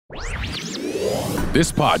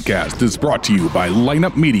This podcast is brought to you by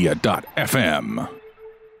lineupmedia.fm.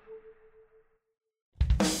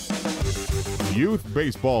 Youth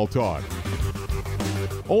Baseball Talk.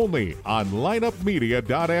 Only on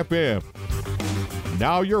lineupmedia.fm.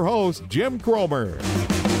 Now your host, Jim Cromer.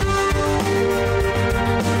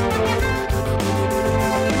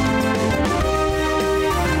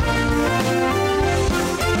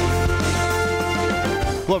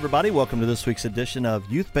 Hello, everybody. Welcome to this week's edition of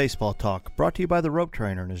Youth Baseball Talk, brought to you by the Rope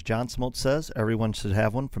Trainer. And as John Smoltz says, everyone should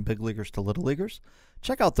have one, from big leaguers to little leaguers.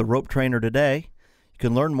 Check out the Rope Trainer today. You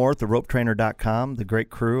can learn more at theropetrainer.com. The great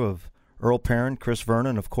crew of Earl Perrin, Chris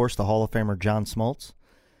Vernon, of course, the Hall of Famer John Smoltz.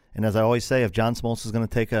 And as I always say, if John Smoltz is going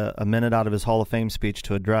to take a minute out of his Hall of Fame speech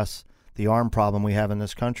to address the arm problem we have in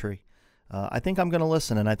this country, I think I'm going to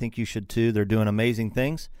listen, and I think you should too. They're doing amazing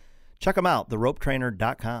things. Check them out,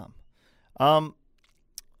 theropetrainer.com.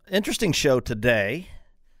 Interesting show today.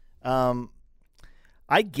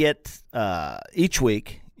 I get, each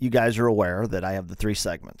week, you guys are aware that I have the 3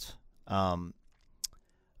 segments.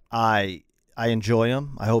 I enjoy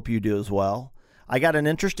them. I hope you do as well. I got an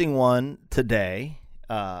interesting one today,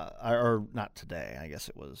 or not today. I guess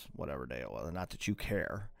it was whatever day it was. Not that you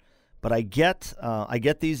care, but I get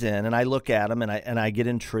these in and I look at them and I get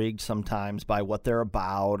intrigued sometimes by what they're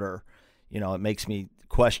about, or it makes me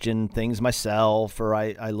question things myself, or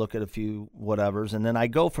I look at a few whatevers, and then I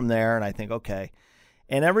go from there and I think, okay.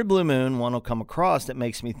 And every blue moon, one will come across that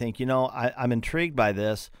makes me think, I'm intrigued by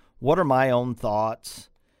this. What are my own thoughts?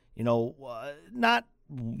 Not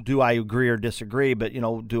do I agree or disagree, but,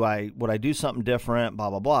 would I do something different, blah,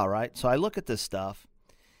 blah, blah, right? So I look at this stuff,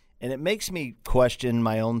 and it makes me question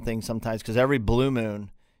my own things sometimes, because every blue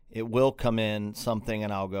moon, it will come in something,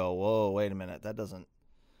 and I'll go, whoa, wait a minute, that doesn't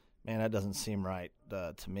seem right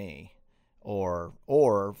to me. Or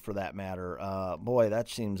for that matter, boy, that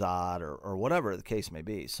seems odd, or whatever the case may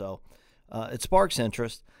be. So it sparks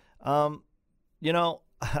interest. I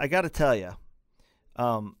got to tell you,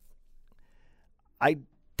 I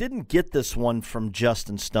didn't get this one from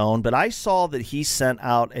Justin Stone, but I saw that he sent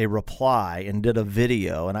out a reply and did a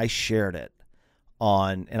video, and I shared it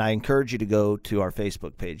and I encourage you to go to our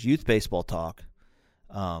Facebook page, Youth Baseball Talk,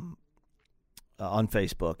 on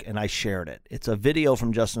Facebook, and I shared it. It's a video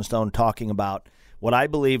from Justin Stone talking about what I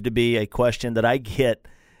believe to be a question that I get,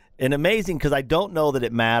 and amazing because I don't know that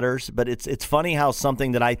it matters, but it's funny how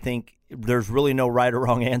something that I think there's really no right or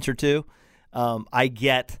wrong answer to, I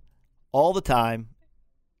get all the time,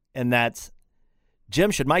 and that's, Jim,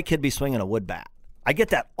 should my kid be swinging a wood bat? I get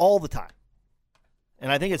that all the time,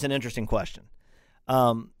 and I think it's an interesting question.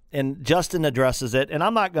 And Justin addresses it, and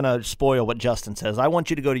I'm not going to spoil what Justin says. I want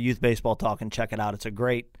you to go to Youth Baseball Talk and check it out. It's a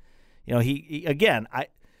great, he again,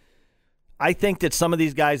 I think that some of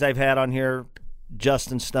these guys I've had on here,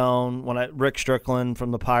 Justin Stone, Rick Strickland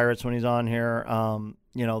from the Pirates when he's on here,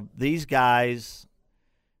 these guys,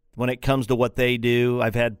 when it comes to what they do,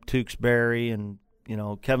 I've had Tewksbury and,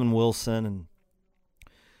 Kevin Wilson and,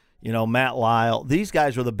 Matt Lyle. These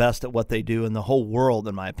guys are the best at what they do in the whole world,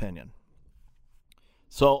 in my opinion.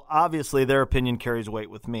 So, obviously, their opinion carries weight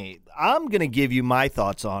with me. I'm going to give you my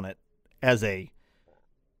thoughts on it as a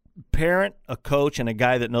parent, a coach, and a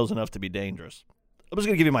guy that knows enough to be dangerous. I'm just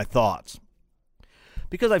going to give you my thoughts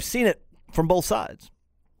because I've seen it from both sides.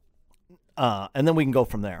 And then we can go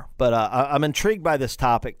from there. But I'm intrigued by this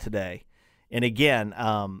topic today. And, again,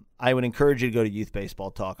 I would encourage you to go to Youth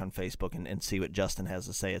Baseball Talk on Facebook and see what Justin has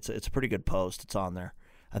to say. It's a pretty good post. It's on there.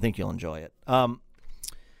 I think you'll enjoy it.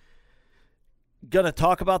 Going to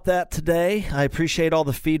talk about that today. I appreciate all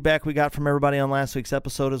the feedback we got from everybody on last week's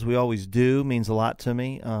episode, as we always do. It means a lot to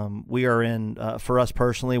me. We are in, for us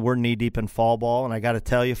personally, we're knee-deep in fall ball, and I got to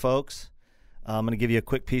tell you, folks, I'm going to give you a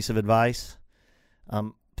quick piece of advice.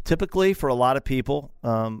 Typically, for a lot of people,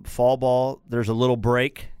 fall ball, there's a little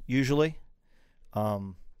break, usually.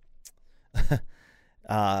 We're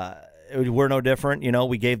no different.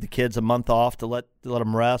 We gave the kids a month off to let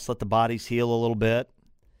them rest, let the bodies heal a little bit.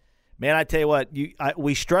 Man, I tell you what,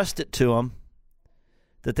 we stressed it to them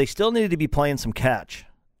that they still needed to be playing some catch.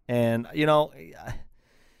 And,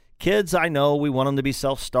 kids, I know we want them to be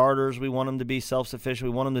self-starters. We want them to be self-sufficient.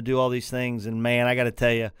 We want them to do all these things. And, man, I got to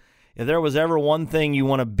tell you, if there was ever one thing you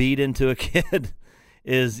want to beat into a kid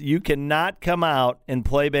is you cannot come out and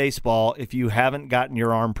play baseball if you haven't gotten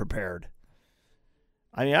your arm prepared.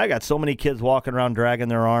 I mean, I got so many kids walking around dragging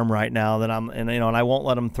their arm right now that and I won't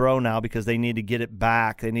let them throw now because they need to get it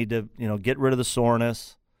back. They need to, get rid of the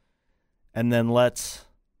soreness, and then let's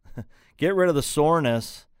get rid of the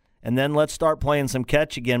soreness, and then let's start playing some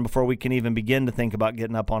catch again before we can even begin to think about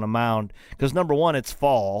getting up on a mound. Because number one, it's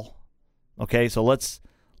fall. Okay, so let's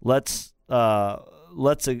Let's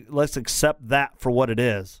accept that for what it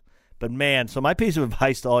is. But, man, so my piece of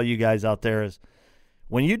advice to all you guys out there is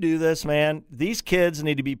when you do this, man, these kids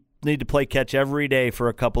need to play catch every day for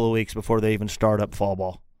a couple of weeks before they even start up fall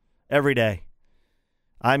ball. Every day.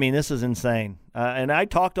 I mean, this is insane. And I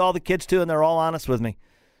talked to all the kids, too, and they're all honest with me.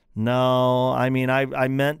 No, I mean, I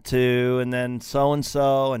meant to, and then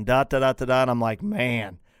so-and-so, and da-da-da-da-da, and I'm like,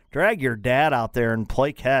 man, drag your dad out there and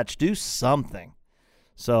play catch. Do something.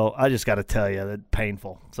 So I just got to tell you, that's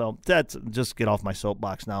painful. So that's just get off my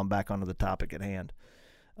soapbox now. I'm back onto the topic at hand.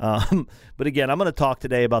 But again, I'm going to talk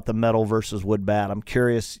today about the metal versus wood bat. I'm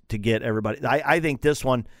curious to get everybody. I think this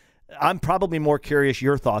one, I'm probably more curious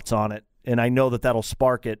your thoughts on it, and I know that that'll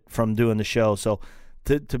spark it from doing the show. So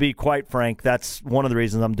to be quite frank, that's one of the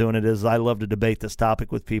reasons I'm doing it is I love to debate this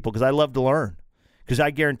topic with people because I love to learn. Because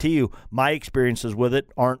I guarantee you my experiences with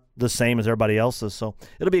it aren't the same as everybody else's. So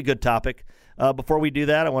it'll be a good topic. Before we do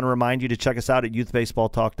that, I want to remind you to check us out at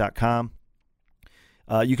youthbaseballtalk.com.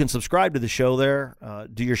 You can subscribe to the show there.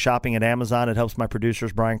 Do your shopping at Amazon. It helps my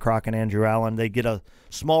producers, Brian Crock and Andrew Allen. They get a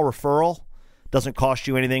small referral. Doesn't cost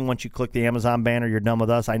you anything once you click the Amazon banner. You're done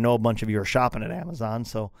with us. I know a bunch of you are shopping at Amazon,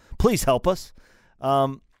 so please help us.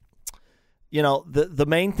 The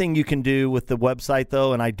main thing you can do with the website,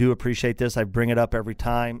 though, and I do appreciate this, I bring it up every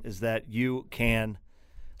time, is that you can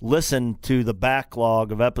listen to the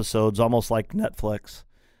backlog of episodes almost like Netflix.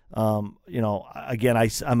 Again,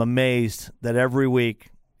 I'm amazed that every week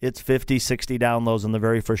it's 50, 60 downloads on the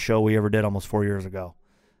very first show we ever did almost 4 years ago.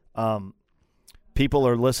 People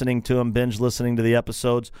are listening to them, binge listening to the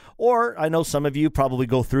episodes, or I know some of you probably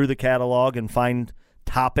go through the catalog and find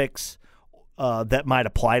topics that might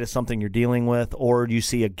apply to something you're dealing with, or you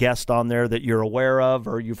see a guest on there that you're aware of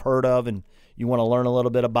or you've heard of and you want to learn a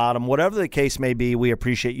little bit about them. Whatever the case may be, we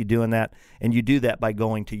appreciate you doing that, and you do that by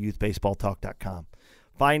going to youthbaseballtalk.com.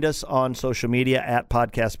 Find us on social media at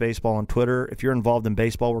Podcast Baseball on Twitter. If you're involved in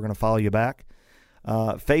baseball, we're going to follow you back.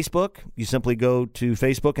 Facebook, you simply go to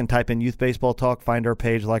Facebook and type in Youth Baseball Talk, find our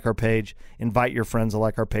page, like our page, invite your friends to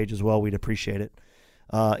like our page as well. We'd appreciate it.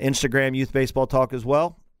 Instagram, Youth Baseball Talk as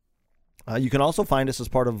well. You can also find us as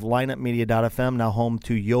part of lineupmedia.fm, now home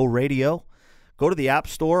to Yo Radio. Go to the App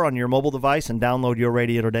Store on your mobile device and download Yo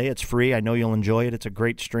Radio today. It's free. I know you'll enjoy it. It's a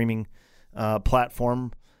great streaming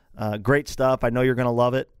platform. Great stuff. I know you're going to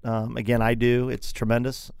love it. Again, I do. It's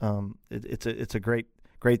tremendous. It's a great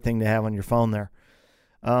thing to have on your phone there.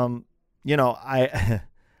 I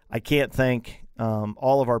can't thank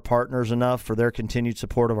all of our partners enough for their continued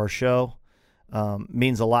support of our show.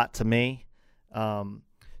 Means a lot to me.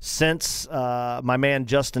 Since my man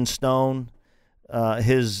Justin Stone,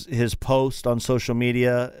 his post on social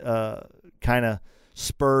media kind of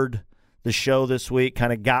spurred the show this week,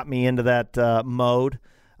 kind of got me into that mode.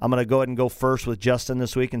 I'm going to go ahead and go first with Justin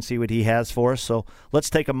this week and see what he has for us. So let's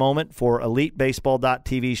take a moment for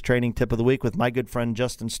EliteBaseball.tv's training tip of the week with my good friend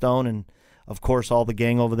Justin Stone and, of course, all the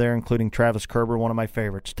gang over there, including Travis Kerber, one of my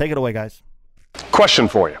favorites. Take it away, guys. Question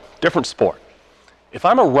for you. Different sport. If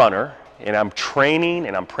I'm a runner and I'm training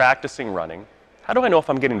and I'm practicing running, how do I know if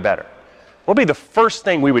I'm getting better? What would be the first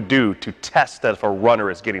thing we would do to test that if a runner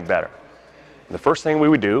is getting better? And the first thing we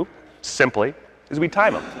would do, simply, is we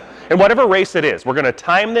time them. In whatever race it is, we're going to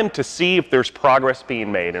time them to see if there's progress being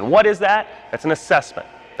made. And what is that? That's an assessment.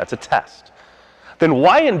 That's a test. Then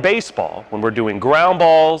why in baseball, when we're doing ground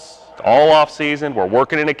balls all off season, we're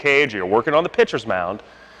working in a cage, or you're working on the pitcher's mound,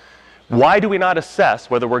 why do we not assess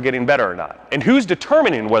whether we're getting better or not? And who's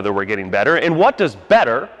determining whether we're getting better? And what does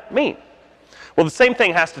better mean? Well, the same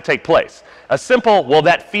thing has to take place. A simple, well,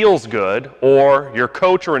 that feels good, or your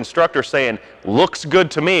coach or instructor saying, looks good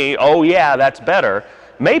to me, oh yeah, that's better,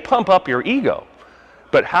 may pump up your ego.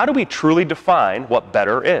 But how do we truly define what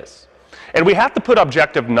better is? And we have to put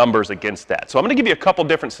objective numbers against that. So I'm going to give you a couple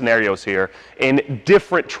different scenarios here in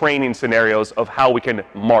different training scenarios of how we can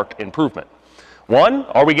mark improvement. One,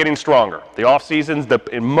 are we getting stronger? The off season's the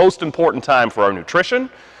most important time for our nutrition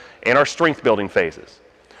and our strength building phases.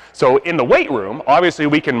 So in the weight room, obviously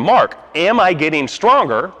we can mark, am I getting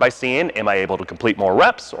stronger by seeing, am I able to complete more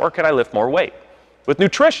reps or can I lift more weight? With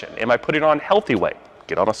nutrition, am I putting on healthy weight?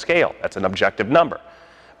 Get on a scale, that's an objective number.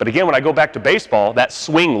 But again, when I go back to baseball, that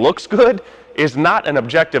swing looks good is not an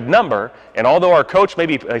objective number. And although our coach may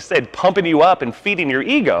be, like I said, pumping you up and feeding your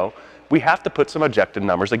ego, we have to put some objective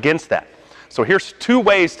numbers against that. So here's two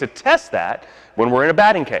ways to test that when we're in a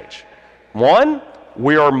batting cage. One,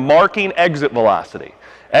 we are marking exit velocity.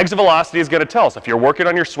 Exit velocity is going to tell us if you're working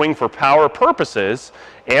on your swing for power purposes,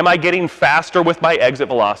 am I getting faster with my exit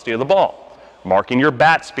velocity of the ball? Marking your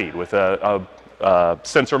bat speed with a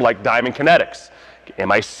sensor like Diamond Kinetics.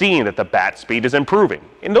 Am I seeing that the bat speed is improving?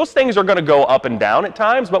 And those things are going to go up and down at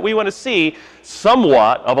times, but we want to see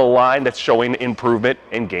somewhat of a line that's showing improvement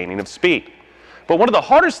and gaining of speed. But one of the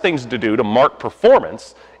hardest things to do to mark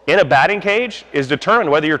performance in a batting cage is determine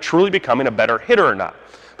whether you're truly becoming a better hitter or not.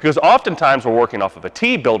 Because oftentimes we're working off of a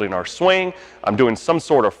tee, building our swing. I'm doing some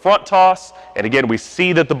sort of front toss, and again, we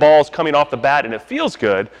see that the ball's coming off the bat and it feels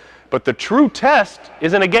good, but the true test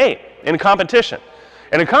is in a game, in competition.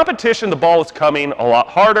 And in competition, the ball is coming a lot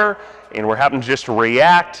harder, and we're having to just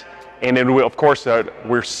react. And then, of course,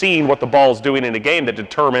 we're seeing what the ball is doing in a game that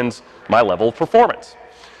determines my level of performance.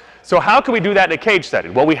 So how can we do that in a cage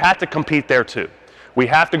setting? Well, we have to compete there too. We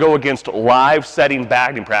have to go against live setting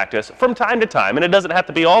batting practice from time to time, and it doesn't have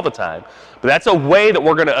to be all the time. But that's a way that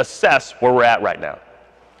we're going to assess where we're at right now.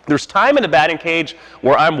 There's time in the batting cage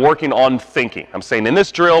where I'm working on thinking. I'm saying in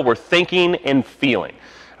this drill, we're thinking and feeling.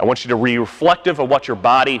 I want you to be reflective of what your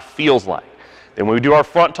body feels like. Then when we do our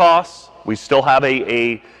front toss, we still have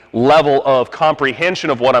a level of comprehension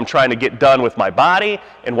of what I'm trying to get done with my body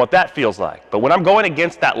and what that feels like. But when I'm going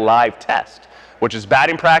against that live test, which is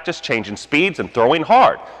batting practice, changing speeds, and throwing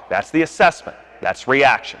hard, that's the assessment. That's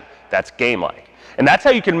reaction. That's game-like. And that's how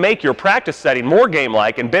you can make your practice setting more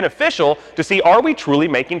game-like and beneficial to see, are we truly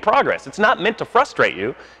making progress? It's not meant to frustrate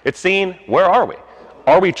you. It's seeing, where are we?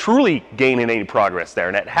 Are we truly gaining any progress there?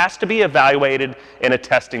 And it has to be evaluated in a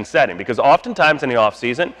testing setting, because oftentimes in the off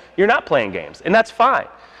season, you're not playing games, and that's fine.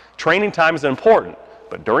 Training time is important,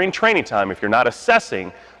 but during training time, if you're not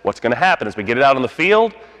assessing, what's going to happen is we get it out on the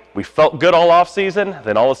field, we felt good all off season,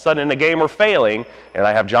 then all of a sudden in the game we're failing, and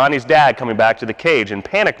I have Johnny's dad coming back to the cage in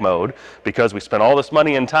panic mode because we spent all this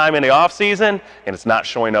money and time in the off season, and it's not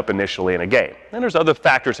showing up initially in a game. And there's other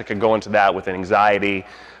factors that can go into that with anxiety,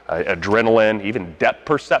 adrenaline, even depth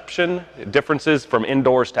perception, differences from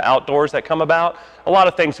indoors to outdoors that come about. A lot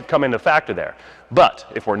of things that come into factor there. But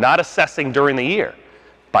if we're not assessing during the year,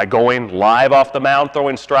 by going live off the mound,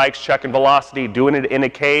 throwing strikes, checking velocity, doing it in a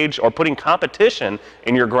cage, or putting competition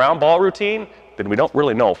in your ground ball routine, then we don't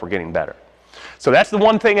really know if we're getting better. So that's the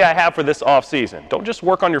one thing I have for this off season. Don't just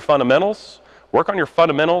work on your fundamentals. Work on your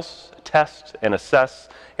fundamentals, test and assess,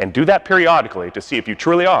 and do that periodically to see if you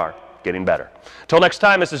truly are getting better. Until next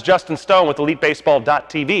time, this is Justin Stone with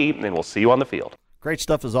EliteBaseball.tv, and we'll see you on the field. Great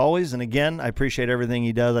stuff as always. And again, I appreciate everything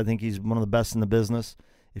he does. I think he's one of the best in the business.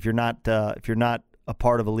 If you're not a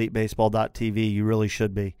part of EliteBaseball.tv, you really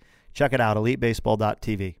should be. Check it out,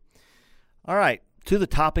 EliteBaseball.tv. All right, to the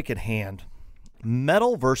topic at hand.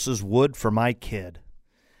 Metal versus wood for my kid.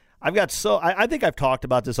 I think I've talked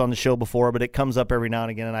about this on the show before, but it comes up every now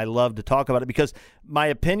and again, and I love to talk about it because my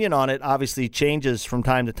opinion on it obviously changes from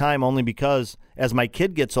time to time, only because as my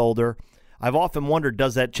kid gets older, I've often wondered,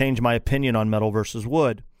 does that change my opinion on metal versus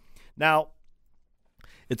wood? Now,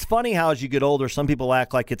 it's funny how as you get older, some people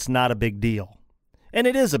act like it's not a big deal. And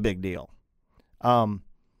it is a big deal. I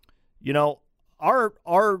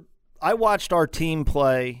watched our team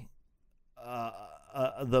play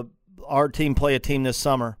our team play a team this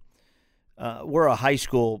summer. We're a high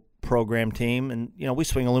school program team, and we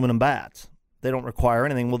swing aluminum bats. They don't require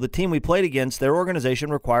anything. Well, the team we played against, their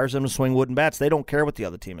organization requires them to swing wooden bats. They don't care what the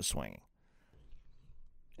other team is swinging.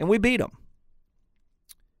 And we beat them.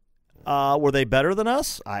 Were they better than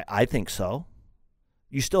us? I think so.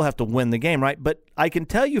 You still have to win the game, right? But I can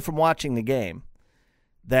tell you from watching the game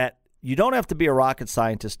that you don't have to be a rocket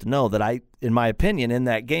scientist to know that in my opinion, in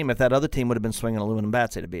that game, if that other team would have been swinging aluminum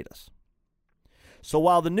bats, they'd have beat us. So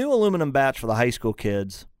while the new aluminum bats for the high school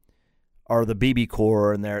kids are the BB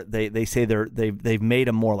Core, and they say they've made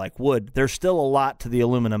them more like wood, there's still a lot to the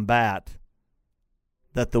aluminum bat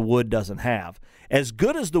that the wood doesn't have. As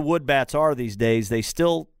good as the wood bats are these days, they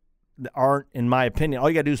still aren't, in my opinion. All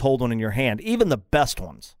you got to do is hold one in your hand. Even the best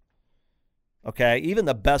ones, okay, even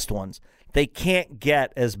the best ones, they can't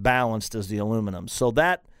get as balanced as the aluminum. So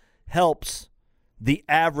that helps the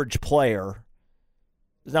average player.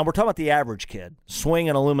 Now, we're talking about the average kid swing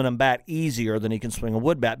an aluminum bat easier than he can swing a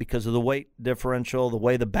wood bat because of the weight differential, the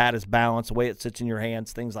way the bat is balanced, the way it sits in your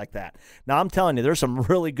hands, things like that. Now, I'm telling you, there's some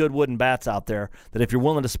really good wooden bats out there that if you're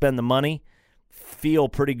willing to spend the money, feel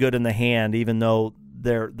pretty good in the hand, even though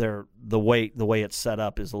the way it's set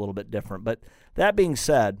up is a little bit different. But that being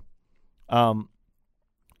said,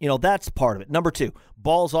 that's part of it. Number two,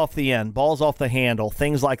 balls off the end, balls off the handle,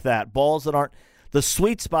 things like that. Balls that aren't the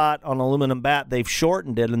sweet spot on aluminum bat. They've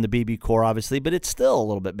shortened it in the BB Core, obviously, but it's still a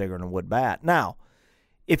little bit bigger than a wood bat. Now,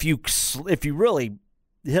 if you really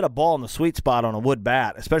hit a ball in the sweet spot on a wood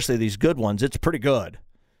bat, especially these good ones, it's pretty good.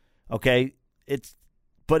 Okay,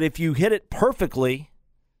 but if you hit it perfectly,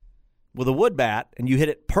 with a wood bat and you hit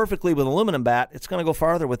it perfectly with an aluminum bat, it's going to go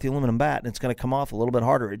farther with the aluminum bat and it's going to come off a little bit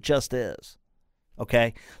harder. It just is.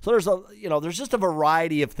 Okay? So there's just a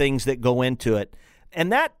variety of things that go into it.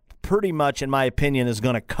 And that pretty much, in my opinion, is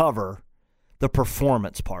going to cover the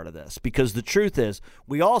performance part of this. Because the truth is,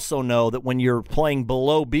 we also know that when you're playing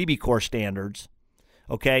below BBCOR standards,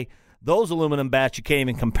 okay, those aluminum bats, you can't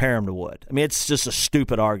even compare them to wood. I mean, it's just a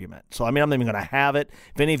stupid argument. So, I mean, I'm not even going to have it.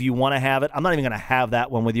 If any of you want to have it, I'm not even going to have that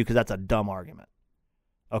one with you because that's a dumb argument.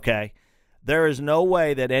 Okay? There is no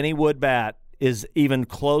way that any wood bat is even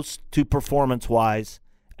close to performance-wise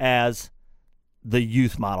as the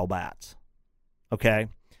youth model bats. Okay?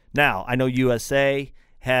 Now, I know USA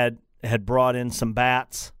had brought in some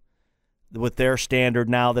bats with their standard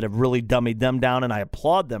now that have really dummied them down, and I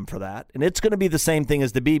applaud them for that. And it's going to be the same thing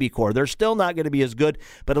as the BBCOR. They're still not going to be as good,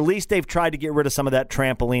 but at least they've tried to get rid of some of that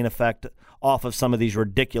trampoline effect off of some of these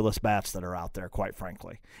ridiculous bats that are out there, quite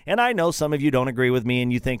frankly. And I know some of you don't agree with me,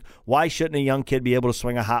 and you think, why shouldn't a young kid be able to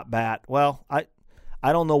swing a hot bat? Well, I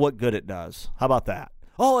don't know what good it does. How about that?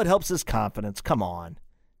 Oh, it helps his confidence. Come on.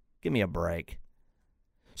 Give me a break.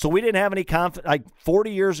 So we didn't have any confidence. Like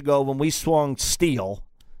 40 years ago when we swung steel,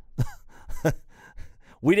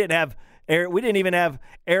 we didn't even have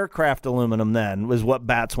aircraft aluminum then, was what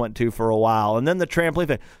bats went to for a while. And then the trampoline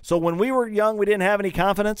thing. So when we were young, we didn't have any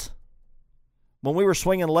confidence? When we were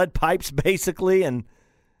swinging lead pipes, basically, and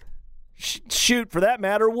shoot, for that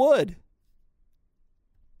matter, wood.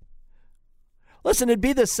 Listen, it'd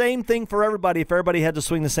be the same thing for everybody if everybody had to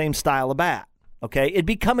swing the same style of bat. Okay? It'd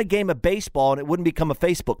become a game of baseball, and it wouldn't become a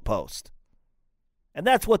Facebook post. And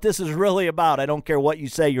that's what this is really about. I don't care what you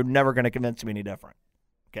say. You're never going to convince me any different.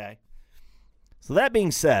 Okay? So that being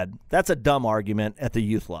said, that's a dumb argument at the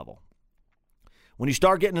youth level. When you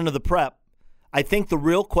start getting into the prep, I think the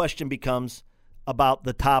real question becomes about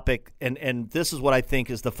the topic, and this is what I think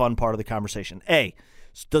is the fun part of the conversation. A,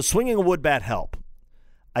 does swinging a wood bat help?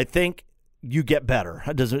 I think you get better.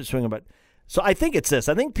 Does it swing a bat? So I think it's this.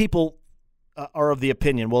 I think people are of the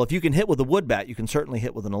opinion, well, if you can hit with a wood bat, you can certainly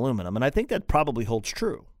hit with an aluminum. And I think that probably holds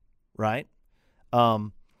true, right?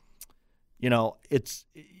 It's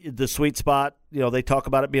the sweet spot. They talk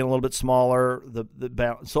about it being a little bit smaller. The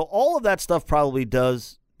balance. So all of that stuff probably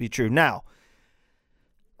does be true. Now,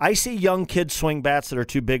 I see young kids swing bats that are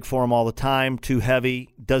too big for them all the time, too heavy.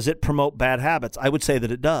 Does it promote bad habits? I would say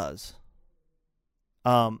that it does.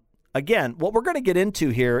 Again, what we're going to get into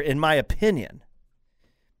here, in my opinion,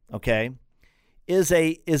 okay, is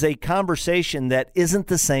a conversation that isn't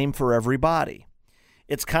the same for everybody.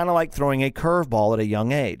 It's kind of like throwing a curveball at a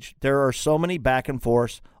young age. There are so many back and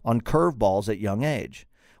forths on curveballs at young age.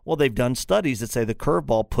 Well, they've done studies that say the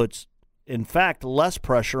curveball puts, in fact, less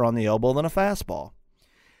pressure on the elbow than a fastball.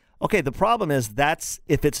 Okay, the problem is that's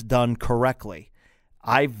if it's done correctly.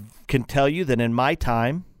 I can tell you that in my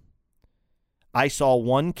time, I saw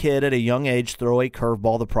one kid at a young age throw a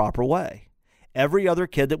curveball the proper way. Every other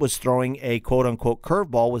kid that was throwing a quote-unquote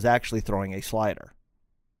curveball was actually throwing a slider.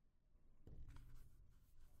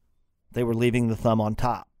 They were leaving the thumb on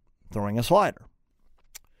top, throwing a slider.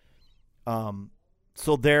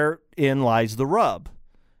 So therein lies the rub.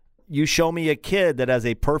 You show me a kid that has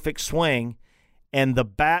a perfect swing and the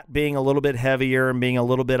bat being a little bit heavier and being a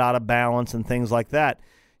little bit out of balance and things like that.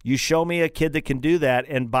 You show me a kid that can do that,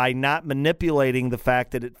 and by not manipulating the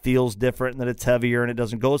fact that it feels different and that it's heavier and it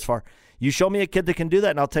doesn't go as far, you show me a kid that can do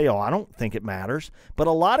that, and I'll tell you, I don't think it matters. But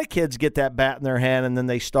a lot of kids get that bat in their hand, and then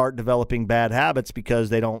they start developing bad habits because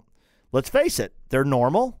they don't, let's face it, they're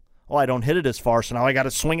normal. Oh, I don't hit it as far, so now I got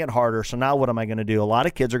to swing it harder. So now what am I going to do? A lot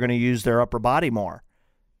of kids are going to use their upper body more.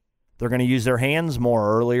 They're going to use their hands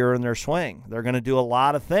more earlier in their swing. They're going to do a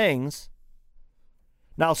lot of things.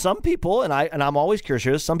 Now, some people, and I'm always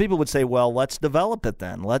curious, some people would say, well, let's develop it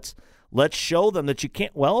then. Let's show them that you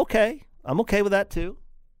can't. Well, okay. I'm okay with that too.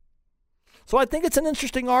 So I think it's an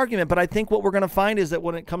interesting argument, but I think what we're going to find is that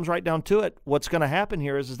when it comes right down to it, what's going to happen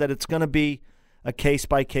here is that it's going to be a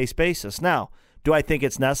case-by-case basis. Now, do I think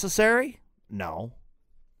it's necessary? No.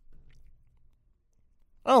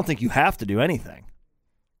 I don't think you have to do anything.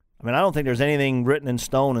 I mean, I don't think there's anything written in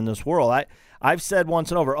stone in this world. I've said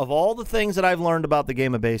once and over, of all the things that I've learned about the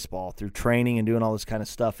game of baseball through training and doing all this kind of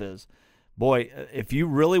stuff is, boy, if you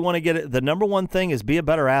really want to get it, the number one thing is be a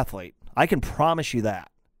better athlete. I can promise you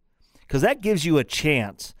that. Because that gives you a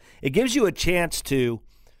chance. It gives you a chance to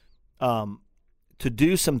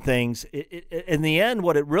do some things. In the end,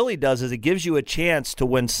 what it really does is it gives you a chance to,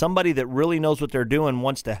 when somebody that really knows what they're doing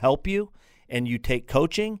wants to help you and you take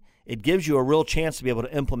coaching, it gives you a real chance to be able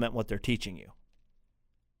to implement what they're teaching you.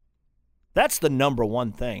 That's the number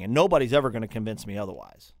one thing, and nobody's ever going to convince me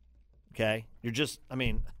otherwise. Okay? You're just, I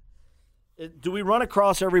mean, Do we run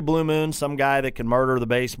across every blue moon some guy that can murder the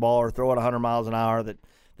baseball or throw it 100 miles an hour that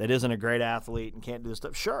isn't a great athlete and can't do this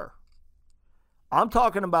stuff? Sure. I'm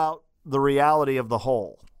talking about the reality of the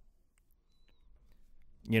whole.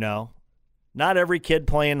 You know, not every kid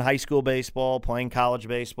playing high school baseball, playing college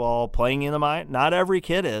baseball, playing in the mine, not every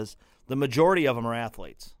kid is. The majority of them are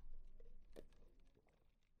athletes.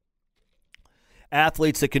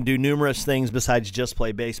 Athletes that can do numerous things besides just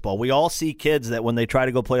play baseball. We all see kids that when they try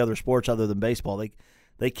to go play other sports other than baseball,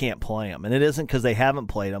 they can't play them. And it isn't because they haven't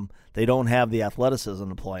played them. They don't have the athleticism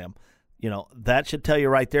to play them. You know, that should tell you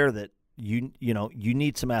right there that you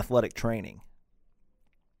need some athletic training.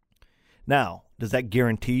 Now, does that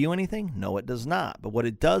guarantee you anything? No, it does not. But what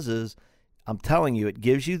it does is, I'm telling you, it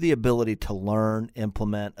gives you the ability to learn,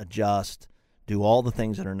 implement, adjust, do all the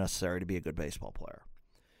things that are necessary to be a good baseball player.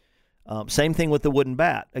 Same thing with the wooden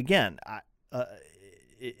bat. Again,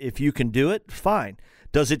 if you can do it, fine.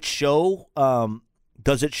 Does it show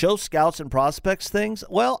scouts and prospects things?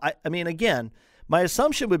 Well, I mean, again, my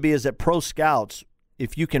assumption would be is that pro scouts,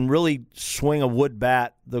 if you can really swing a wood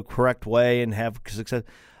bat the correct way and have success,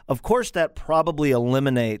 of course that probably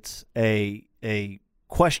eliminates a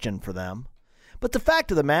question for them. But the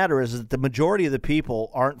fact of the matter is that the majority of the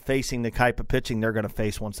people aren't facing the type of pitching they're going to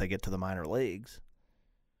face once they get to the minor leagues.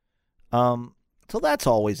 So that's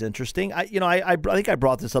always interesting. I think I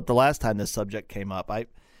brought this up the last time this subject came up. I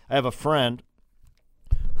have a friend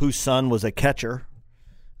whose son was a catcher.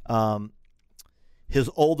 His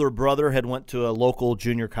older brother had went to a local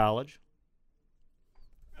junior college.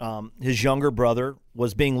 His younger brother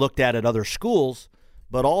was being looked at other schools,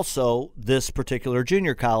 but also this particular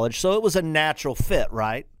junior college. So it was a natural fit,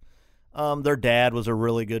 right? Their dad was a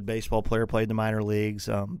really good baseball player, played in the minor leagues.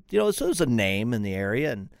 So it was a name in the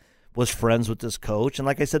area and was friends with this coach. And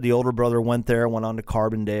like I said, the older brother went there, went on to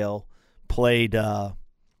Carbondale, played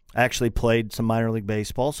some minor league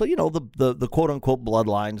baseball. So, the quote-unquote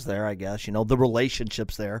bloodlines there, I guess, the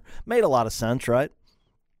relationships there made a lot of sense, right?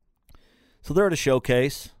 So they're at a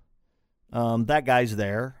showcase. That guy's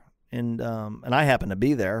there, and I happened to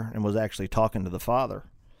be there and was actually talking to the father.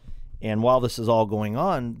 And while this is all going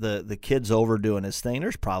on, the kid's over doing his thing.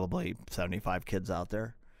 There's probably 75 kids out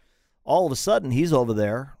there. All of a sudden, he's over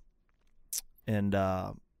there, and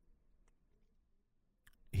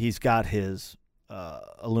he's got his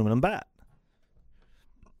aluminum bat.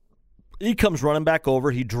 He comes running back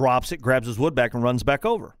over. He drops it, grabs his wood back, and runs back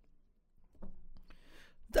over.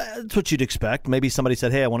 That's what you'd expect. Maybe somebody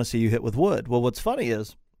said, hey, I want to see you hit with wood. Well, what's funny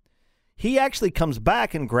is he actually comes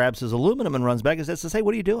back and grabs his aluminum and runs back and says, hey,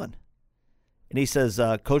 what are you doing? And he says,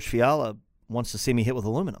 Coach Fiala wants to see me hit with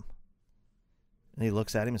aluminum. And he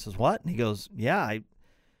looks at him and says, what? And he goes, yeah,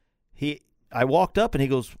 I walked up, and he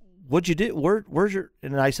goes, what'd you do? Where's your?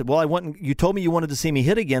 And I said, well, I went. You told me you wanted to see me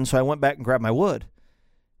hit again, so I went back and grabbed my wood.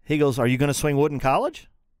 He goes, are you going to swing wood in college?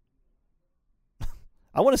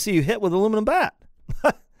 I want to see you hit with aluminum bat.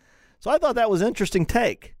 So I thought that was an interesting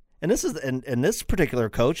take. And this particular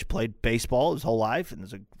coach played baseball his whole life, and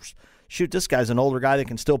this guy's an older guy that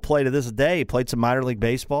can still play to this day. He played some minor league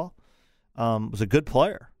baseball. Was a good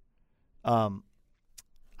player.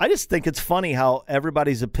 I just think it's funny how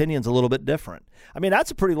everybody's opinion's a little bit different. I mean, that's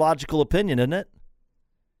a pretty logical opinion, isn't it?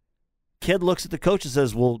 Kid looks at the coach and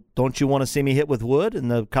says, well, don't you want to see me hit with wood? And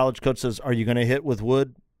the college coach says, are you going to hit with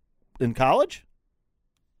wood in college?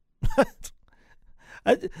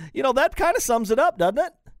 That kind of sums it up, doesn't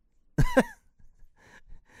it?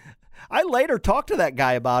 I later talked to that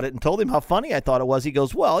guy about it and told him how funny I thought it was. He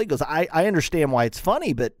goes, I understand why it's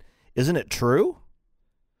funny, but isn't it true?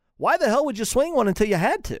 Why the hell would you swing one until you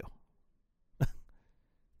had to?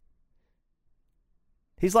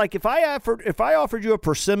 He's like, if I offered you a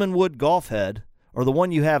persimmon wood golf head or the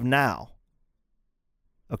one you have now,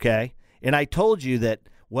 okay, and I told you that,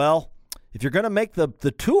 well, if you're going to make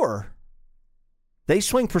the tour, they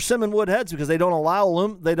swing persimmon wood heads because they don't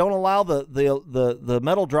allow the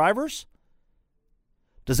metal drivers.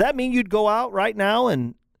 Does that mean you'd go out right now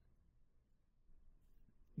and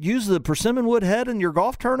use the persimmon wood head in your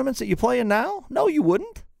golf tournaments that you play in now? No, you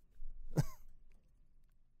wouldn't.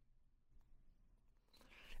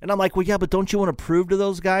 And I'm like, well, yeah, but don't you want to prove to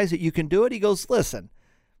those guys that you can do it? He goes, listen,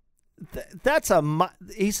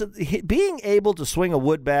 he said, being able to swing a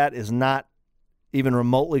wood bat is not even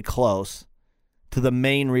remotely close to the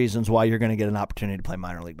main reasons why you're going to get an opportunity to play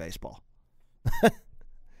minor league baseball.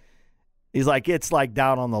 He's like, it's like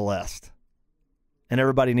down on the list. And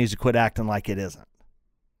everybody needs to quit acting like it isn't.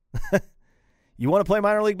 You want to play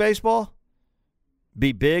minor league baseball?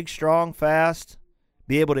 Be big, strong, fast,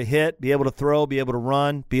 be able to hit, be able to throw, be able to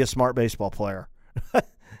run, be a smart baseball player.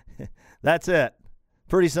 That's it.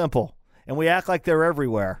 Pretty simple. and we act like they're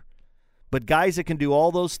everywhere. But guys that can do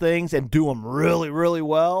all those things and do them really, really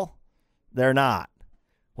well, they're not.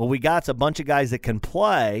 What we got's a bunch of guys that can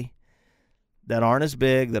play that aren't as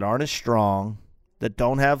big, that aren't as strong, that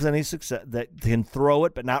don't have any success, that can throw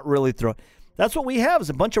it but not really throw it. That's what we have, is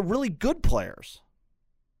a bunch of really good players.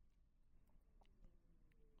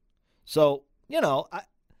 So, I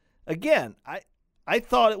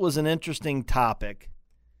thought it was an interesting topic.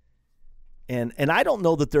 And I don't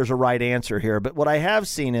know that there's a right answer here, but what I have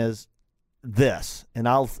seen is this,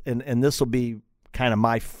 and this will be kind of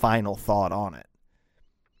my final thought on it.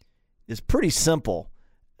 It's pretty simple.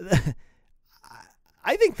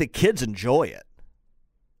 I think the kids enjoy it.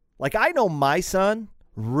 Like, I know my son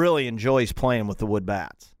really enjoys playing with the wood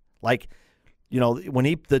bats. Like,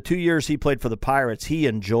 when the 2 years he played for the Pirates, he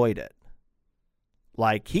enjoyed it.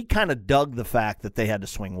 Like, he kind of dug the fact that they had to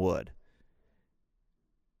swing wood.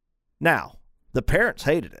 Now, the parents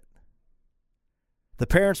hated it. The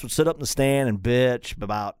parents would sit up in the stand and bitch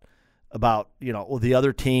about the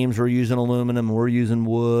other teams were using aluminum and we're using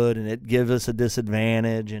wood, and it gives us a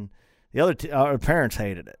disadvantage. And our parents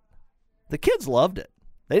hated it. The kids loved it.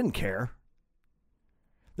 They didn't care.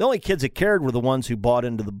 The only kids that cared were the ones who bought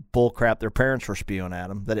into the bull crap their parents were spewing at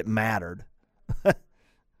them, that it mattered.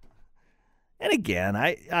 And again,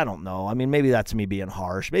 I don't know. I mean, maybe that's me being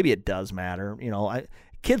harsh. Maybe it does matter.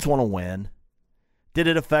 Kids want to win. Did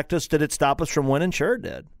it affect us? Did it stop us from winning? Sure it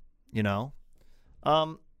did.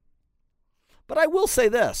 But I will say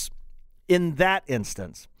this. In that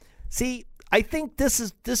instance, see, I think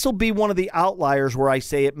this will be one of the outliers where I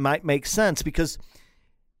say it might make sense, because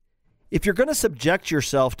if you're going to subject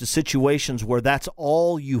yourself to situations where that's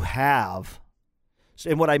all you have,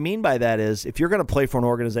 and what I mean by that is, if you're going to play for an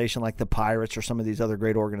organization like the Pirates or some of these other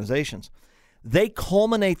great organizations, they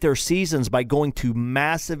culminate their seasons by going to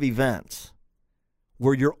massive events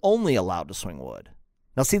where you're only allowed to swing wood.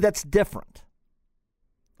 Now, see, that's different.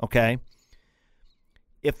 Okay?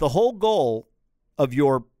 If the whole goal of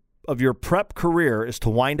your prep career is to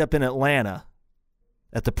wind up in Atlanta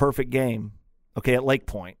at the perfect game, okay, at Lake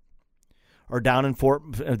Point, or down in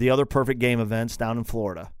the other perfect game events down in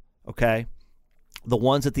Florida, okay? The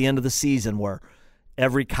ones at the end of the season where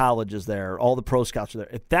every college is there, all the pro scouts are there.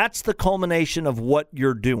 If that's the culmination of what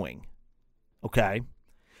you're doing, okay,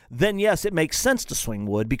 then yes, it makes sense to swing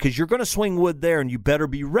wood, because you're going to swing wood there and you better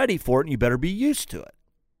be ready for it and you better be used to it.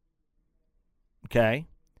 Okay?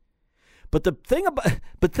 But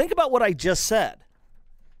think about what I just said.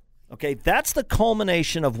 Okay, that's the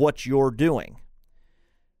culmination of what you're doing.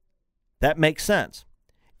 That makes sense.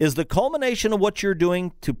 Is the culmination of what you're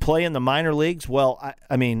doing to play in the minor leagues? Well,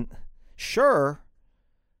 I mean, sure.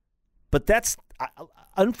 But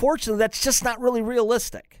unfortunately, that's just not really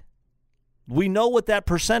realistic. We know what that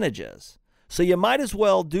percentage is. So you might as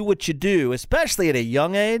well do what you do, especially at a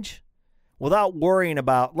young age, without worrying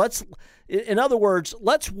about, in other words,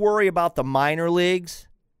 let's worry about the minor leagues.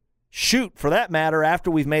 Shoot, for that matter, after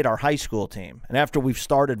we've made our high school team and after we've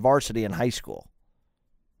started varsity in high school.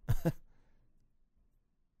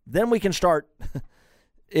 Then we can start,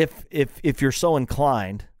 if you're so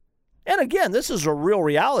inclined. And again, this is a real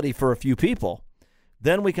reality for a few people.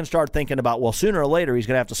 Then we can start thinking about, well, sooner or later he's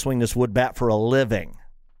going to have to swing this wood bat for a living.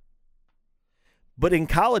 But in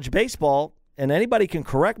college baseball, and anybody can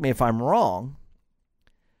correct me if I'm wrong,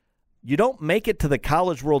 you don't make it to the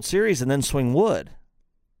College World Series and then swing wood,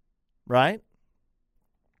 right?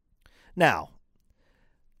 Now,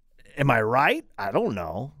 am I right? I don't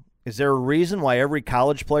know. Is there a reason why every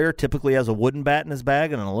college player typically has a wooden bat in his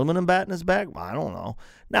bag and an aluminum bat in his bag? I don't know.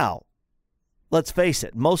 Now, let's face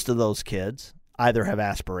it, most of those kids either have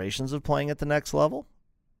aspirations of playing at the next level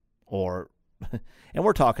or, and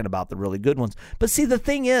we're talking about the really good ones. But see, the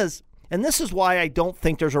thing is, and this is why I don't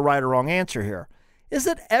think there's a right or wrong answer here, is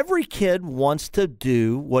that every kid wants to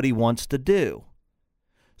do what he wants to do.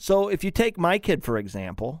 So if you take my kid, for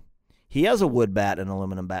example, he has a wood bat and an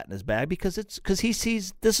aluminum bat in his bag because he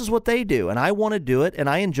sees this is what they do, and I want to do it, and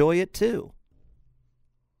I enjoy it too.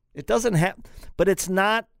 It doesn't have, but it's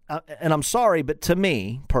not, and I'm sorry, but to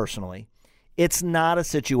me, personally, it's not a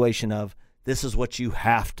situation of this is what you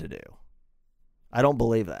have to do. I don't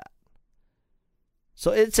believe that.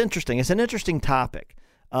 So it's interesting. It's an interesting topic.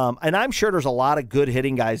 And I'm sure there's a lot of good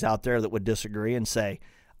hitting guys out there that would disagree and say,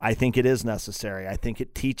 I think it is necessary. I think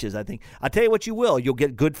it teaches. I'll tell you what you will. You'll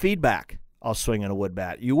get good feedback. I'll swing in a wood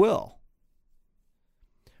bat. You will.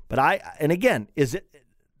 But and again,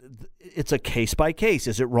 it's a case by case.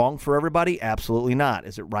 Is it wrong for everybody? Absolutely not.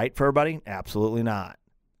 Is it right for everybody? Absolutely not.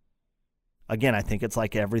 Again, I think it's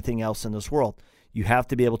like everything else in this world. You have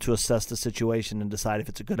to be able to assess the situation and decide if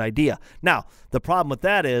it's a good idea. Now, the problem with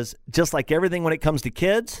that is, just like everything when it comes to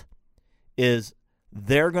kids, is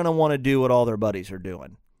they're going to want to do what all their buddies are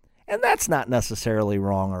doing. And that's not necessarily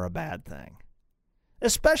wrong or a bad thing,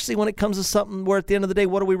 especially when it comes to something where at the end of the day,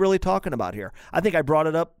 what are we really talking about here? I think I brought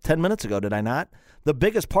it up 10 minutes ago, did I not? The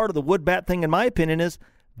biggest part of the wood bat thing, in my opinion, is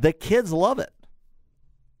the kids love it.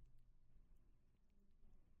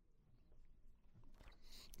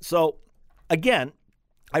 So, again,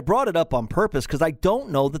 I brought it up on purpose because I don't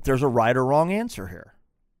know that there's a right or wrong answer here.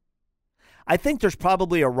 I think there's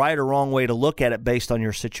probably a right or wrong way to look at it based on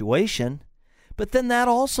your situation, but then that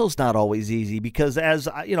also is not always easy because, as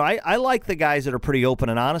you know, I like the guys that are pretty open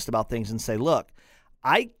and honest about things and say, look,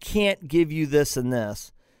 I can't give you this and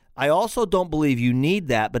this. I also don't believe you need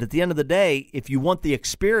that, but at the end of the day, if you want the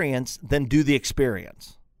experience, then do the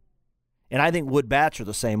experience. And I think wood bats are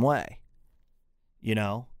the same way, you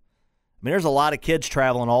know? I mean, there's a lot of kids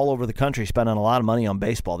traveling all over the country spending a lot of money on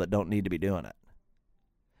baseball that don't need to be doing it.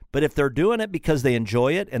 But if they're doing it because they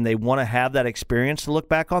enjoy it and they want to have that experience to look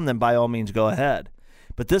back on, then by all means go ahead.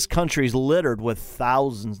 But this country's littered with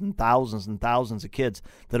thousands and thousands and thousands of kids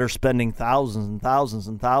that are spending thousands and thousands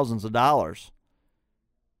and thousands of dollars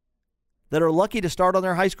that are lucky to start on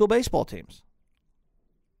their high school baseball teams.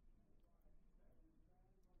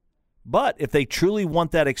 But if they truly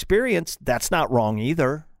want that experience, that's not wrong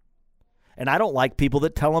either. And I don't like people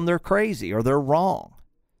that tell them they're crazy or they're wrong.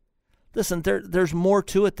 Listen, there's more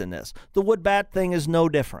to it than this. The wood bat thing is no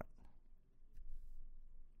different.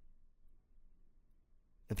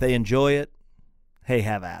 If they enjoy it, hey,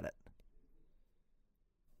 have at it.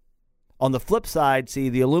 On the flip side, see,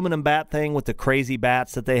 the aluminum bat thing with the crazy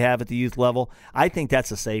bats that they have at the youth level, I think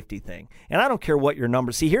that's a safety thing. And I don't care what your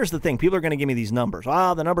numbers. See, here's the thing. People are going to give me these numbers.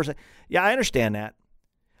 The numbers. Yeah, I understand that.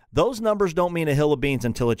 Those numbers don't mean a hill of beans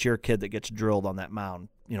until it's your kid that gets drilled on that mound,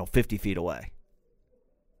 50 feet away.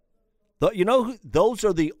 Those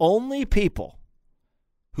are the only people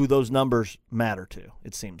who those numbers matter to,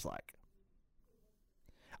 it seems like.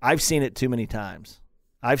 I've seen it too many times.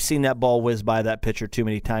 I've seen that ball whiz by that pitcher too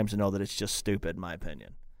many times to know that it's just stupid, in my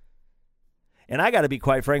opinion. And I got to be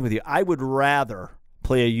quite frank with you. I would rather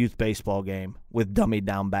play a youth baseball game with dummied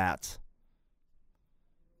down bats.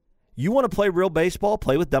 You want to play real baseball?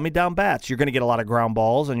 Play with dummied down bats. You're going to get a lot of ground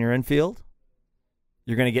balls on your infield.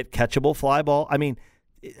 You're going to get catchable fly ball. I mean,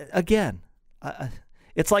 again,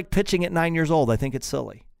 it's like pitching at 9 years old. I think it's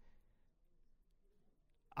silly.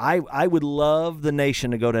 I would love the nation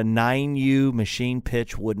to go to 9U machine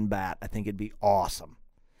pitch wooden bat. I think it'd be awesome.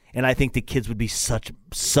 And I think the kids would be such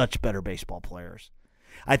better baseball players.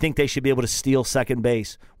 I think they should be able to steal second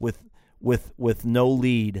base with no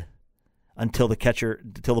lead until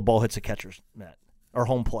the ball hits the catcher's net or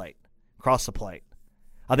home plate, across the plate.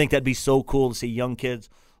 I think that'd be so cool to see young kids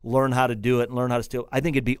learn how to do it and learn how to steal. I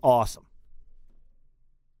think it'd be awesome.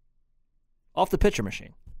 Off the pitcher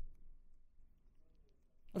machine.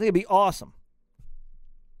 I think it'd be awesome.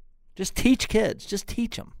 Just teach kids. Just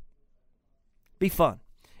teach them. Be fun.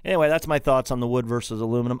 Anyway, that's my thoughts on the wood versus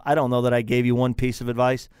aluminum. I don't know that I gave you one piece of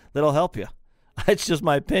advice that'll help you. It's just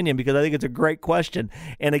my opinion because I think it's a great question.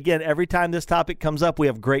 And again, every time this topic comes up, we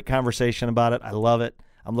have great conversation about it. I love it.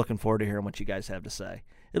 I'm looking forward to hearing what you guys have to say.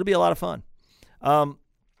 It'll be a lot of fun.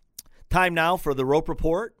 Time now for the Rope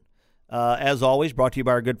Report. As always, brought to you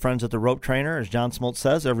by our good friends at the Rope Trainer. As John Smoltz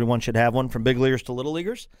says, everyone should have one, from big leaguers to little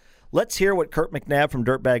leaguers. Let's hear what Kurt McNabb from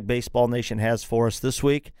Dirtbag Baseball Nation has for us this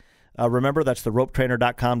week. Remember, that's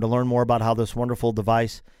theropetrainer.com to learn more about how this wonderful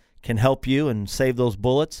device can help you and save those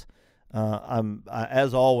bullets.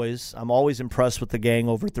 As always, I'm always impressed with the gang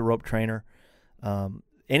over at the Rope Trainer.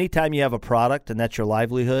 Anytime you have a product and that's your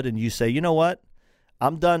livelihood and you say, you know what,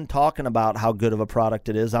 I'm done talking about how good of a product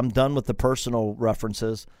it is. I'm done with the personal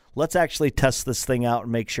references. Let's actually test this thing out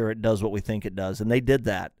and make sure it does what we think it does. And they did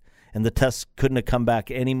that. And the tests couldn't have come back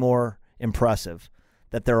any more impressive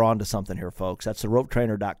that they're on to something here, folks. That's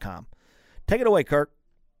theropetrainer.com. Take it away, Kirk.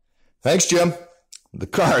 Thanks, Jim. The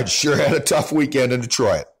Cards sure had a tough weekend in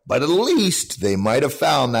Detroit, but at least they might have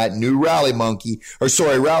found that new rally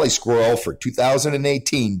squirrel for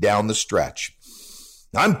 2018 down the stretch.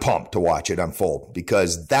 I'm pumped to watch it unfold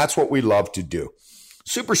because that's what we love to do.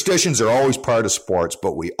 Superstitions are always part of sports,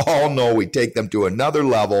 but we all know we take them to another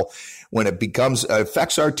level when it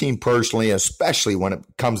affects our team personally, especially when it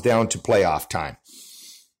comes down to playoff time.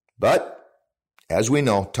 But as we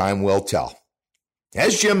know, time will tell.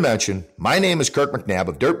 As Jim mentioned, my name is Kirk McNabb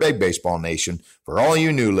of Dirtbag Baseball Nation, for all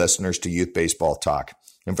you new listeners to Youth Baseball Talk.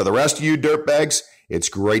 And for the rest of you dirtbags, it's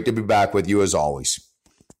great to be back with you as always.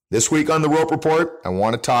 This week on the Rope Report, I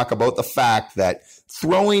want to talk about the fact that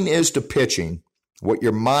throwing is to pitching what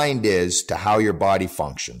your mind is to how your body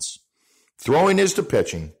functions. Throwing is to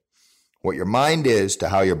pitching what your mind is to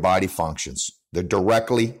how your body functions. They're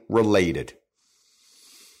directly related.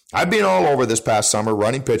 I've been all over this past summer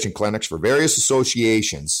running pitching clinics for various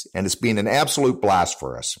associations, and it's been an absolute blast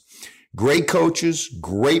for us. Great coaches,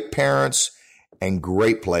 great parents, and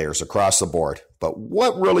great players across the board. But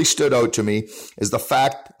what really stood out to me is the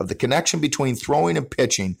fact of the connection between throwing and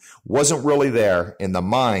pitching wasn't really there in the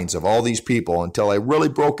minds of all these people until I really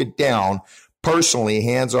broke it down personally,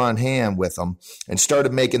 hands on hand with them, and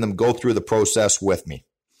started making them go through the process with me.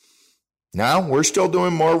 Now, we're still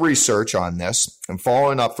doing more research on this and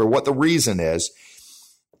following up for what the reason is.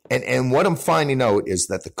 And what I'm finding out is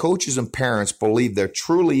that the coaches and parents believe there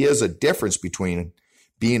truly is a difference between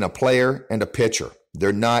being a player and a pitcher.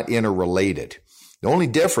 They're not interrelated. The only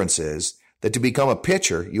difference is that to become a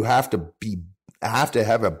pitcher, you have to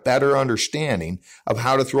have a better understanding of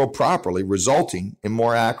how to throw properly, resulting in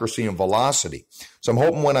more accuracy and velocity. So I'm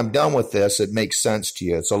hoping when I'm done with this, it makes sense to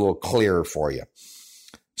you. It's a little clearer for you.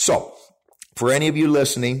 So for any of you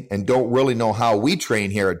listening and don't really know how we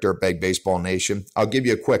train here at Dirtbag Baseball Nation, I'll give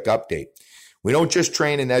you a quick update. We don't just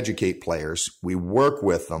train and educate players. We work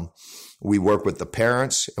with them. We work with the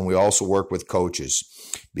parents, and we also work with coaches,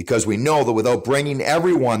 because we know that without bringing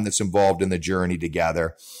everyone that's involved in the journey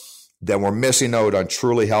together, then we're missing out on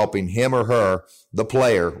truly helping him or her, the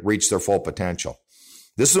player, reach their full potential.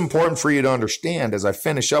 This is important for you to understand as I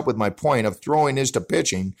finish up with my point of throwing is to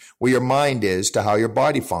pitching, where your mind is to how your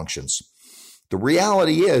body functions. The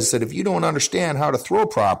reality is that if you don't understand how to throw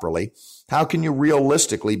properly, how can you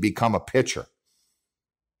realistically become a pitcher?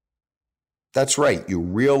 That's right, you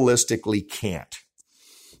realistically can't.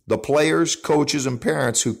 The players, coaches, and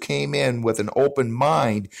parents who came in with an open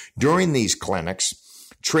mind during these clinics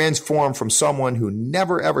transformed from someone who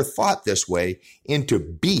never ever thought this way into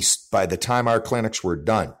beasts by the time our clinics were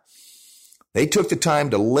done. They took the time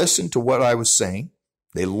to listen to what I was saying.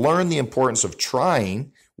 They learned the importance of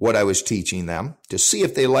trying what I was teaching them to see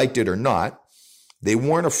if they liked it or not. They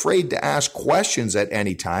weren't afraid to ask questions at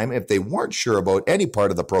any time if they weren't sure about any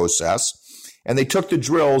part of the process. And they took the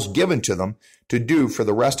drills given to them to do for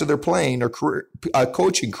the rest of their playing or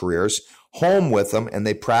coaching careers home with them, and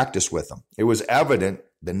they practiced with them. It was evident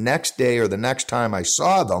the next day or the next time I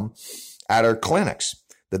saw them at our clinics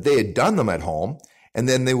that they had done them at home, and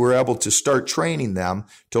then they were able to start training them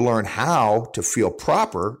to learn how to feel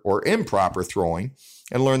proper or improper throwing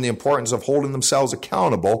and learn the importance of holding themselves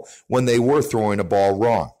accountable when they were throwing a ball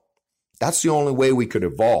wrong. That's the only way we could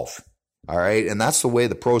evolve. All right. And that's the way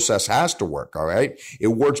the process has to work. All right. It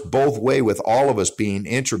works both ways with all of us being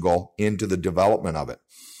integral into the development of it.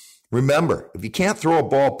 Remember, if you can't throw a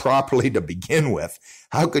ball properly to begin with,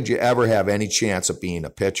 how could you ever have any chance of being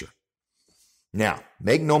a pitcher? Now,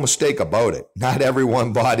 make no mistake about it. Not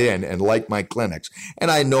everyone bought in and liked my clinics.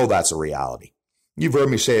 And I know that's a reality. You've heard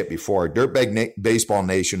me say it before. Dirtbag Baseball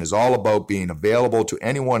Nation is all about being available to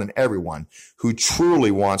anyone and everyone who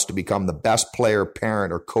truly wants to become the best player,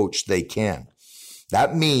 parent, or coach they can.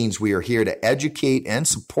 That means we are here to educate and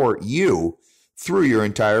support you through your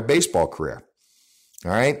entire baseball career.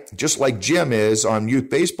 All right? Just like Jim is on Youth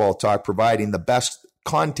Baseball Talk, providing the best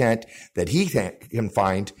content that he can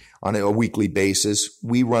find on a weekly basis,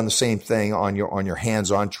 we run the same thing on your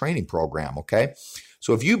hands-on training program, okay?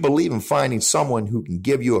 So if you believe in finding someone who can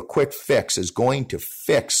give you a quick fix is going to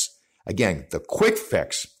fix, again, the quick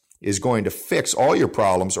fix is going to fix all your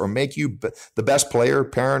problems or make you the best player,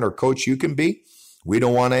 parent, or coach you can be, we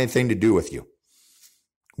don't want anything to do with you.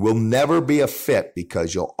 We'll never be a fit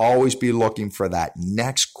because you'll always be looking for that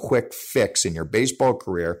next quick fix in your baseball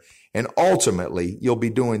career, and ultimately you'll be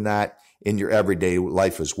doing that in your everyday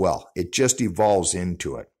life as well. It just evolves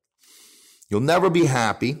into it. You'll never be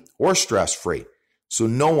happy or stress-free. So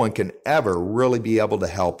no one can ever really be able to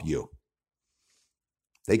help you.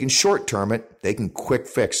 They can short-term it, they can quick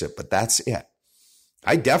fix it, but that's it.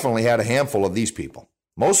 I definitely had a handful of these people,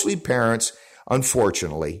 mostly parents,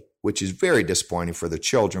 unfortunately, which is very disappointing for the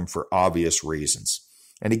children for obvious reasons.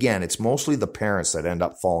 And again, it's mostly the parents that end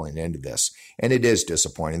up falling into this, and it is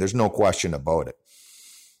disappointing. There's no question about it.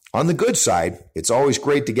 On the good side, it's always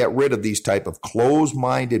great to get rid of these type of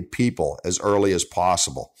closed-minded people as early as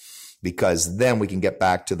possible, because then we can get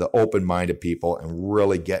back to the open-minded people and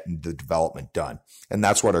really getting the development done. And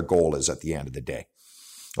that's what our goal is at the end of the day.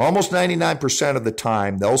 Almost 99% of the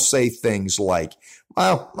time, they'll say things like,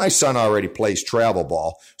 well, my son already plays travel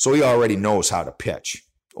ball, so he already knows how to pitch.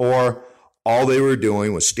 Or all they were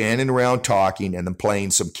doing was standing around talking and then playing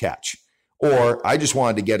some catch. Or I just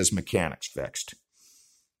wanted to get his mechanics fixed.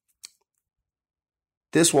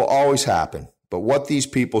 This will always happen. But what these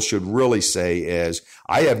people should really say is,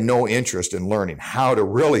 I have no interest in learning how to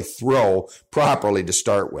really throw properly to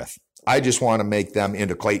start with. I just want to make them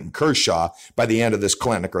into Clayton Kershaw by the end of this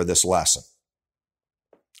clinic or this lesson.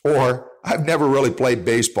 Or, I've never really played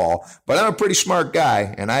baseball, but I'm a pretty smart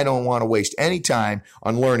guy, and I don't want to waste any time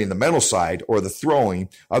on learning the mental side or the throwing,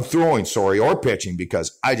 or pitching,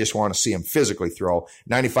 because I just want to see him physically throw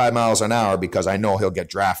 95 miles an hour because I know he'll get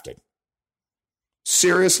drafted.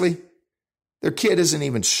 Seriously? Their kid isn't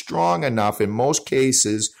even strong enough in most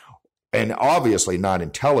cases, and obviously not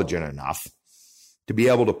intelligent enough, to be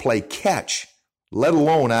able to play catch, let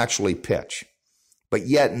alone actually pitch. But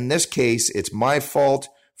yet, in this case, it's my fault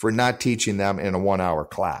for not teaching them in a 1-hour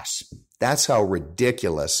class. That's how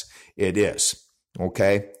ridiculous it is,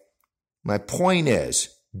 okay? My point is,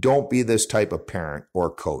 don't be this type of parent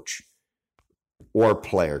or coach or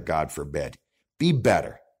player, God forbid. Be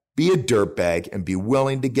better. Be a dirtbag and be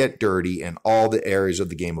willing to get dirty in all the areas of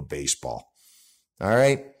the game of baseball. All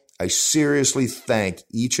right? I seriously thank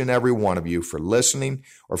each and every one of you for listening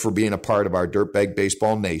or for being a part of our Dirtbag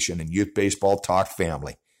Baseball Nation and Youth Baseball Talk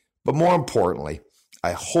family. But more importantly,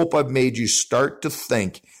 I hope I've made you start to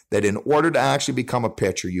think that in order to actually become a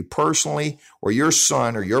pitcher, you personally or your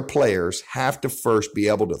son or your players have to first be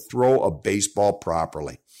able to throw a baseball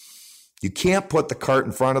properly. You can't put the cart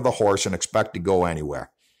in front of the horse and expect to go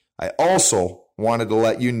anywhere. I also wanted to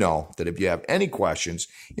let you know that if you have any questions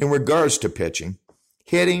in regards to pitching,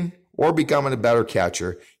 hitting, or becoming a better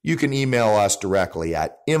catcher, you can email us directly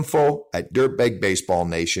at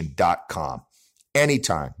info@dirtbagbaseballnation.com.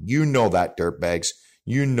 Anytime. You know that, dirtbags.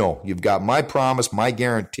 You know you've got my promise, my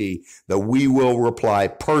guarantee that we will reply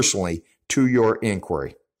personally to your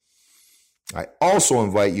inquiry. I also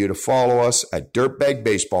invite you to follow us at Dirtbag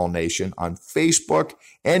Baseball Nation on Facebook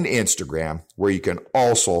and Instagram, where you can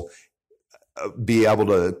also be able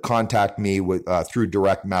to contact me with through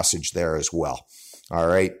direct message there as well. All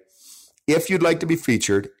right. If you'd like to be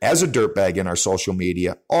featured as a dirtbag in our social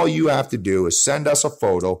media, all you have to do is send us a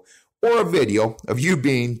photo or a video of you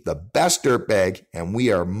being the best dirtbag, and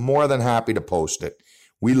we are more than happy to post it.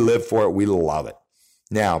 We live for it. We love it.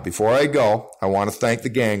 Now, before I go, I want to thank the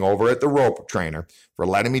gang over at the Rope Trainer for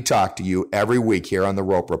letting me talk to you every week here on the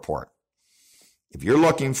Rope Report. If you're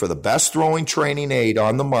looking for the best throwing training aid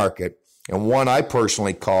on the market, and one I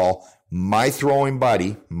personally call my throwing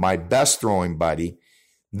buddy, my best throwing buddy,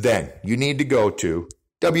 then you need to go to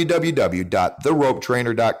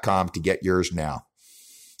www.theropetrainer.com to get yours now.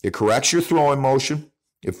 It corrects your throwing motion.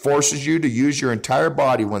 It forces you to use your entire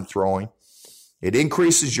body when throwing. It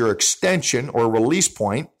increases your extension or release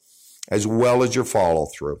point as well as your follow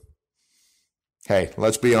through. Hey,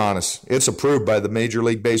 let's be honest. It's approved by the Major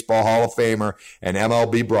League Baseball Hall of Famer and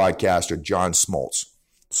MLB broadcaster John Smoltz.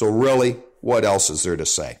 So really, what else is there to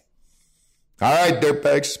say? All right,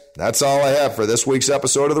 dirtbags, that's all I have for this week's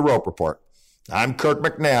episode of the Rope Report. I'm Kirk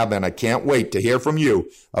McNabb, and I can't wait to hear from you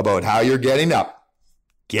about how you're getting up,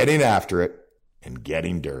 getting after it, and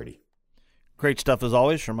getting dirty. Great stuff as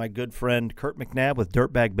always from my good friend Kurt McNabb with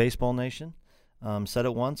Dirtbag Baseball Nation. Said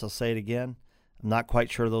it once, I'll say it again. I'm not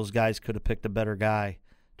quite sure those guys could have picked a better guy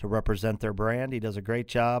to represent their brand. He does a great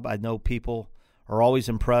job. I know people are always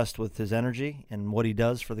impressed with his energy and what he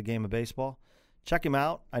does for the game of baseball. Check him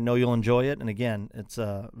out. I know you'll enjoy it. And again, it's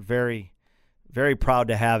very, very proud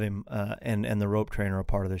to have him and the Rope Trainer a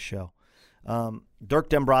part of this show. Dirk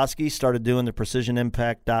Dombrowski started doing the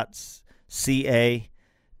PrecisionImpact.ca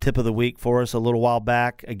tip of the week for us a little while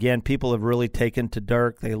back. Again, people have really taken to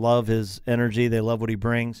Dirk. They love his energy. They love what he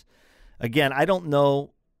brings. Again, I don't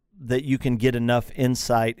know that you can get enough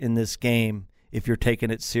insight in this game if you're taking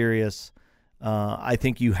it serious. I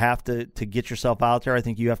think you have to get yourself out there. I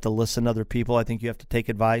think you have to listen to other people. I think you have to take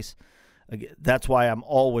advice. That's why I'm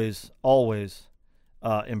always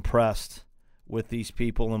impressed with these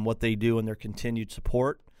people and what they do and their continued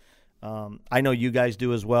support. I know you guys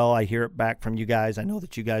do as well. I hear it back from you guys. I know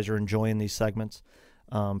that you guys are enjoying these segments.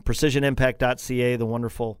 PrecisionImpact.ca, the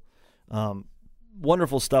wonderful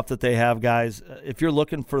stuff that they have, guys. If you're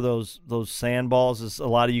looking for those sandballs, as a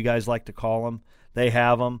lot of you guys like to call them, they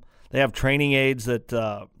have them. They have training aids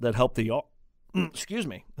that help the excuse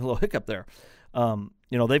me, a little hiccup there.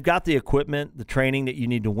 They've got the equipment, the training that you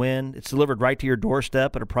need to win. It's delivered right to your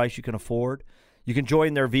doorstep at a price you can afford. You can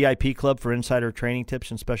join their VIP club for insider training tips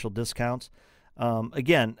and special discounts.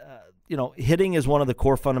 Hitting is one of the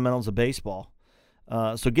core fundamentals of baseball.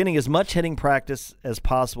 So getting as much hitting practice as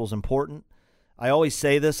possible is important. I always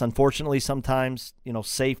say this. Unfortunately, sometimes,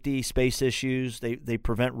 safety, space issues, they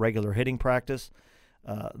prevent regular hitting practice.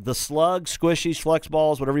 The slugs, squishies, flex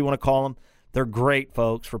balls, whatever you want to call them, They're great,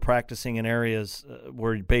 folks, for practicing in areas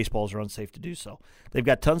where baseballs are unsafe to do so. They've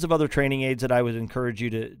got tons of other training aids that I would encourage you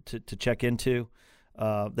to check into.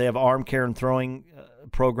 They have arm care and throwing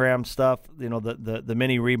program stuff, the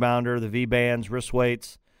mini rebounder, the V-bands, wrist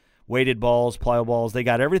weights, weighted balls, plyo balls. They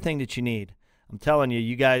got everything that you need. I'm telling you,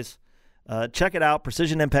 you guys, check it out,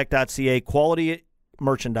 PrecisionImpact.ca, quality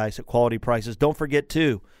merchandise at quality prices. Don't forget,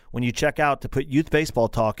 too, when you check out to put Youth Baseball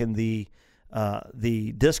Talk in the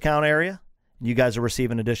discount area, you guys will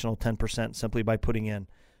receive an additional 10% simply by putting in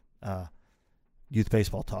Youth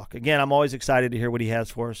Baseball Talk. Again, I'm always excited to hear what he has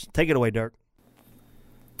for us. Take it away, Dirk.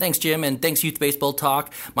 Thanks, Jim, and thanks, Youth Baseball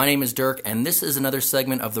Talk. My name is Dirk, and this is another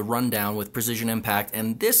segment of The Rundown with Precision Impact.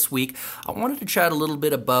 And this week, I wanted to chat a little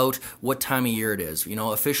bit about what time of year it is.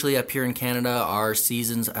 Officially up here in Canada, our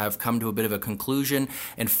seasons have come to a bit of a conclusion,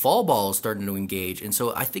 and fall ball is starting to engage. And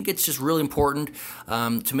so I think it's just really important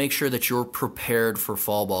to make sure that you're prepared for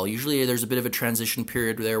fall ball. Usually there's a bit of a transition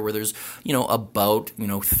period there where there's, about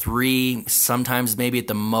 3, sometimes maybe at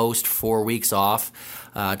the most 4 weeks off.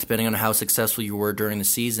 Depending on how successful you were during the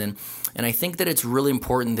season. And I think that it's really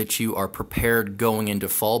important that you are prepared going into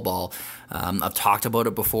fall ball. I've talked about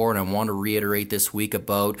it before, and I want to reiterate this week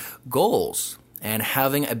about goals and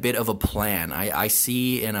having a bit of a plan. I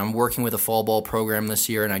see, and I'm working with a fall ball program this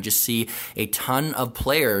year, and I just see a ton of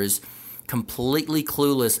players completely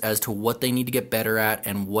clueless as to what they need to get better at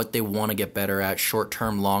and what they want to get better at,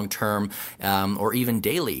 short-term, long-term, or even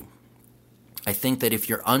daily. I think that if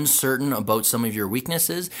you're uncertain about some of your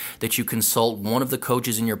weaknesses, that you consult one of the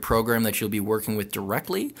coaches in your program that you'll be working with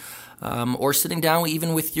directly, or sitting down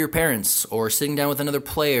even with your parents, or sitting down with another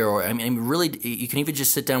player, or really, you can even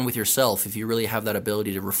just sit down with yourself if you really have that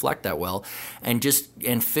ability to reflect that well, and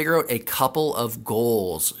figure out a couple of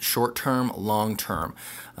goals, short-term, long-term.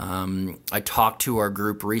 I talked to our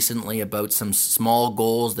group recently about some small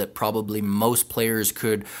goals that probably most players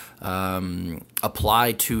could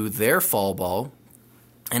apply to their fall ball,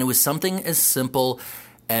 and it was something as simple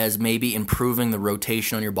as maybe improving the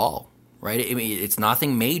rotation on your ball. Right? It's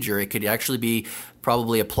nothing major. It could actually be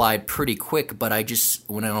probably applied pretty quick, but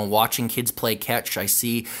when I'm watching kids play catch, I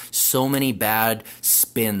see so many bad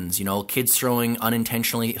spins, kids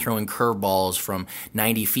unintentionally throwing curveballs from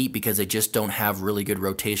 90 feet because they just don't have really good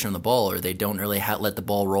rotation on the ball, or they don't really let the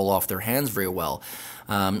ball roll off their hands very well.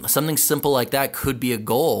 Something simple like that could be a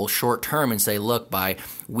goal short term, and say, look, by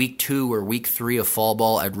week 2 or week 3 of fall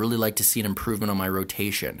ball, I'd really like to see an improvement on my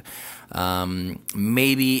rotation.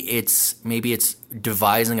 Maybe it's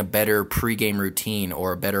devising a better pregame routine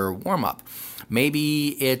or a better warm up. Maybe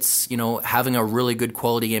it's having a really good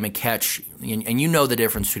quality game of catch, and the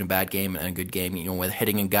difference between a bad game and a good game. With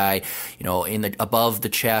hitting a guy above the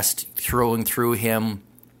chest, throwing through him.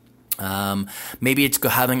 Maybe it's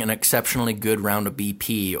having an exceptionally good round of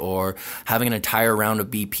BP, or having an entire round of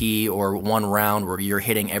BP, or one round where you're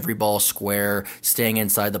hitting every ball square, staying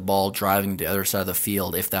inside the ball, driving to the other side of the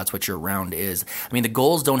field, if that's what your round is. The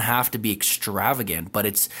goals don't have to be extravagant, but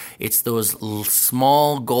it's those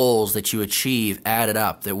small goals that you achieve added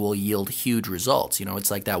up that will yield huge results. It's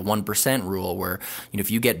like that 1% rule where, if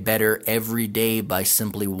you get better every day by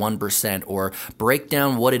simply 1%, or break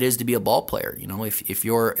down what it is to be a ball player. If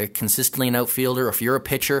you're consistently an outfielder, if you're a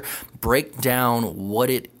pitcher, break down what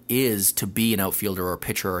it is to be an outfielder or a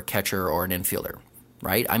pitcher or a catcher or an infielder,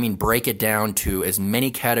 right? Break it down to as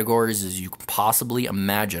many categories as you can possibly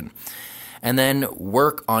imagine, and then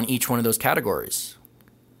work on each one of those categories.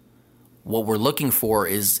 What we're looking for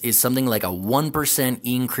is something like a 1%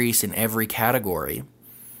 increase in every category,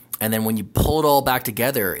 and then when you pull it all back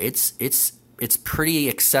together, it's pretty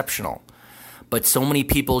exceptional. But so many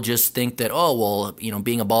people just think that,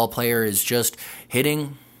 being a ball player is just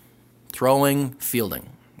hitting, throwing, fielding.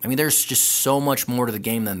 There's just so much more to the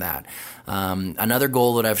game than that. Another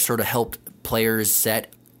goal that I've sort of helped players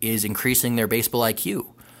set is increasing their baseball IQ.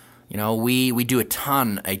 We do a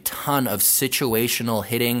ton of situational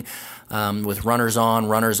hitting with runners on,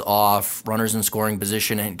 runners off, runners in scoring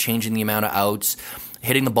position, and changing the amount of outs,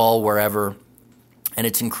 hitting the ball wherever. And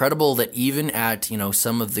it's incredible that even at,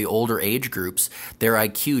 some of the older age groups, their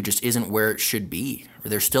IQ just isn't where it should be.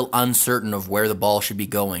 They're still uncertain of where the ball should be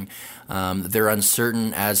going. They're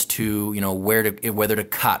uncertain as to, whether to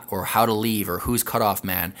cut or how to leave or who's cutoff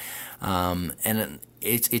man. And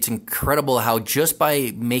it's incredible how just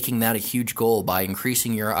by making that a huge goal, by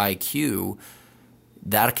increasing your IQ,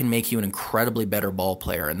 that can make you an incredibly better ball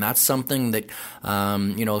player. And that's something that,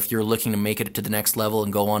 if you're looking to make it to the next level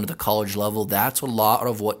and go on to the college level, that's a lot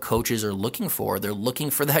of what coaches are looking for. They're looking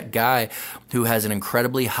for that guy who has an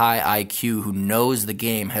incredibly high IQ, who knows the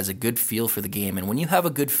game, has a good feel for the game. And when you have a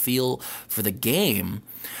good feel for the game,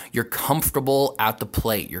 you're comfortable at the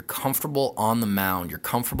plate, you're comfortable on the mound, you're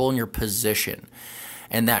comfortable in your position.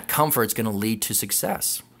 And that comfort's going to lead to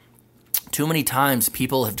success. Too many times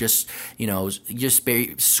people have just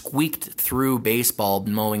squeaked through baseball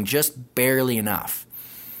knowing just barely enough.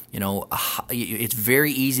 It's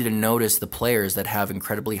very easy to notice the players that have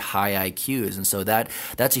incredibly high IQs. And so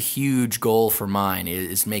that's a huge goal for mine,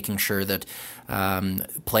 is making sure that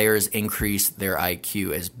players increase their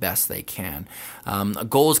IQ as best they can.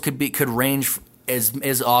 Goals could range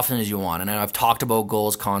as often as you want. And I've talked about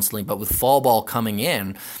goals constantly, but with fall ball coming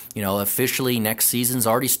in, officially next season's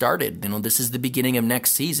already started. This is the beginning of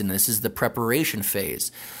next season. This is the preparation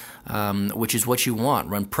phase, which is what you want.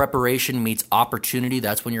 When preparation meets opportunity,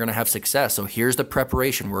 that's when you're going to have success. So here's the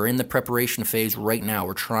preparation. We're in the preparation phase right now.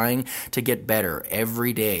 We're trying to get better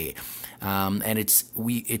every day. And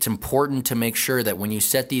it's important to make sure that when you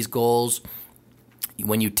set these goals,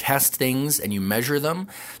 when you test things and you measure them,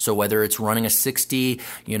 so whether it's running a 60,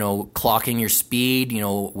 clocking your speed,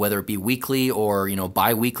 whether it be weekly or,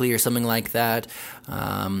 bi-weekly or something like that,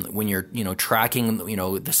 when you're, tracking,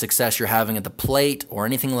 the success you're having at the plate or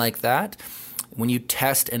anything like that, when you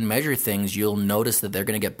test and measure things, you'll notice that they're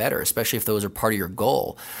going to get better, especially if those are part of your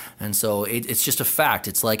goal. And so it's just a fact.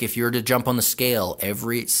 It's like if you were to jump on the scale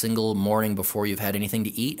every single morning before you've had anything to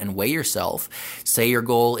eat and weigh yourself, say your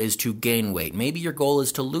goal is to gain weight. Maybe your goal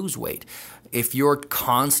is to lose weight. If you're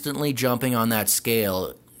constantly jumping on that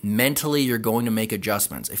scale, mentally you're going to make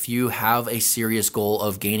adjustments. If you have a serious goal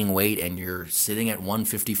of gaining weight and you're sitting at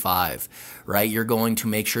 155, right, you're going to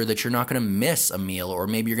make sure that you're not going to miss a meal, or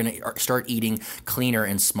maybe you're going to start eating cleaner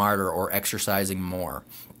and smarter or exercising more.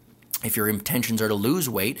 If your intentions are to lose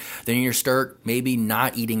weight, then you start maybe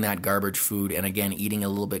not eating that garbage food and, again, eating a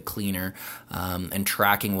little bit cleaner and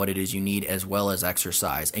tracking what it is you need as well as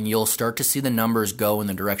exercise. And you'll start to see the numbers go in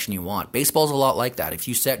the direction you want. Baseball's a lot like that. If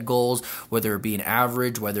you set goals, whether it be an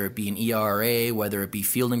average, whether it be an ERA, whether it be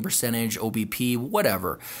fielding percentage, OBP,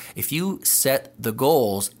 whatever, if you set the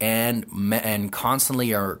goals and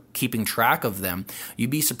constantly are keeping track of them, you'd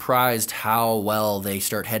be surprised how well they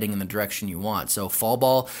start heading in the direction you want. So fall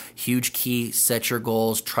ball, huge key. Set your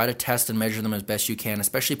goals. Try to test and measure them as best you can,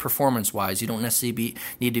 especially performance-wise. You don't necessarily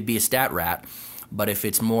need to be a stat rat, but if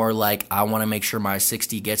it's more like, I want to make sure my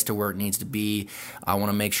 60 gets to where it needs to be, I want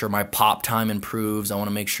to make sure my pop time improves, I want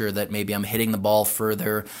to make sure that maybe I'm hitting the ball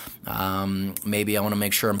further, maybe I want to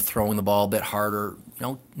make sure I'm throwing the ball a bit harder,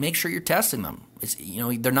 make sure you're testing them.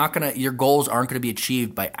 Your goals aren't going to be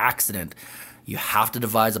achieved by accident. You have to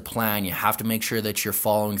devise a plan. You have to make sure that you're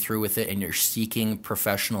following through with it and you're seeking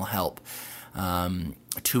professional help.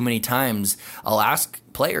 Too many times I'll ask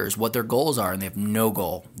players what their goals are and they have no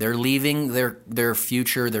goal. They're leaving their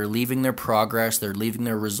future, they're leaving their progress, they're leaving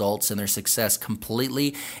their results and their success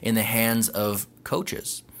completely in the hands of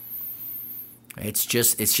coaches. It's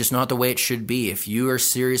just not the way it should be. If you are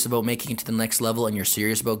serious about making it to the next level and you're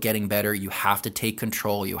serious about getting better, you have to take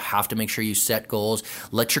control. You have to make sure you set goals.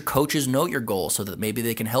 Let your coaches know your goals so that maybe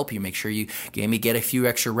they can help you. Make sure you maybe get a few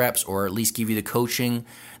extra reps or at least give you the coaching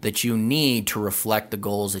that you need to reflect the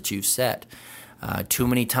goals that you've set. Too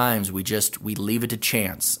many times we leave it to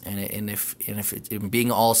chance, and if being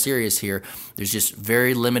all serious here, there's just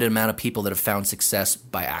very limited amount of people that have found success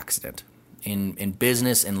by accident. In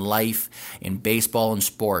business, in life, in baseball and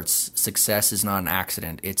sports, success is not an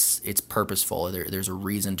accident. It's purposeful. There's a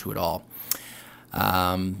reason to it all.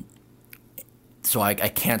 So I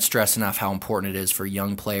can't stress enough how important it is for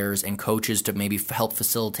young players and coaches to maybe help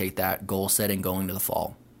facilitate that goal setting going to the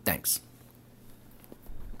fall. Thanks.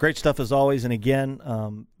 Great stuff as always. And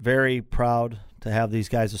again, very proud to have these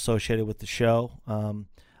guys associated with the show.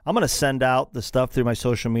 I'm going to send out the stuff through my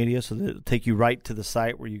social media so that it'll take you right to the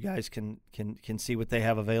site where you guys can see what they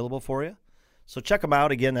have available for you. So check them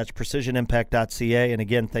out. Again, that's precisionimpact.ca. And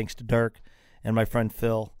again, thanks to Dirk and my friend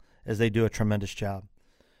Phil as they do a tremendous job.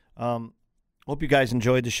 Hope you guys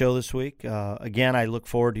enjoyed the show this week. Again, I look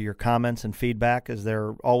forward to your comments and feedback as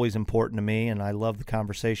they're always important to me, and I love the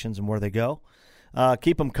conversations and where they go.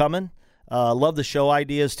 Keep them coming. Love the show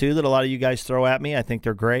ideas, too, that a lot of you guys throw at me. I think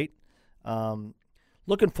they're great.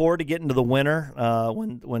 Looking forward to getting to the winter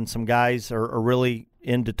when some guys are really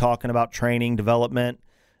into talking about training, development.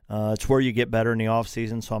 It's where you get better in the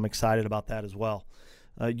offseason, so I'm excited about that as well.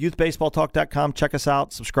 Youthbaseballtalk.com. Check us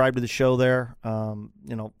out. Subscribe to the show there.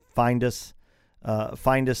 Find us.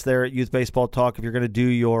 Find us there at Youth Baseball Talk. If you're going to do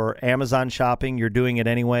your Amazon shopping, you're doing it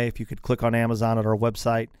anyway. If you could click on Amazon at our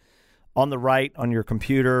website, on the right on your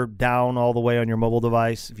computer, down all the way on your mobile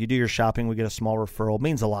device. If you do your shopping, we get a small referral. It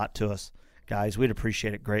means a lot to us, guys. We'd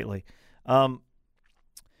appreciate it greatly.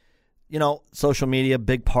 Social media,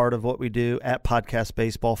 big part of what we do at Podcast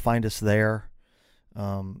Baseball. Find us there.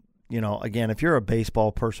 Again, if you're a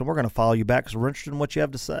baseball person, we're going to follow you back because we're interested in what you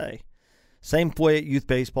have to say. Same way at Youth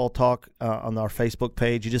Baseball Talk on our Facebook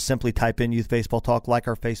page. You just simply type in Youth Baseball Talk, like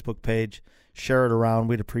our Facebook page, share it around.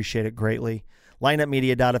 We'd appreciate it greatly.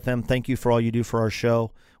 lineupmedia.fm, thank you for all you do for our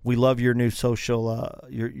show. We love your new social,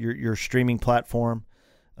 your streaming platform,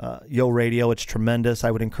 Yo Radio. It's tremendous. I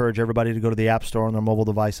would encourage everybody to go to the App Store on their mobile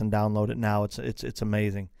device and download it now. It's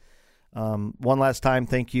amazing. One last time,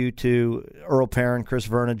 thank you to Earl Perrin, Chris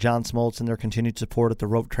Verna, John Smoltz, and their continued support at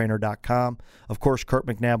theropetrainer.com. Of course, Kurt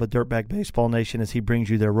McNabb with Dirtbag Baseball Nation as he brings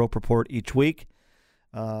you their rope report each week.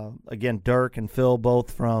 Again, Dirk and Phil,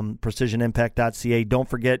 both from PrecisionImpact.ca. Don't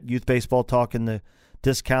forget Youth Baseball Talk in the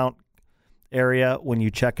discount area. When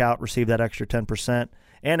you check out, receive that extra 10%.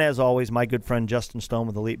 And as always, my good friend Justin Stone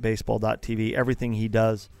with EliteBaseball.tv. Everything he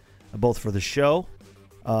does, both for the show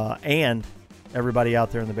and everybody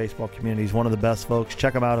out there in the baseball community. He's one of the best folks.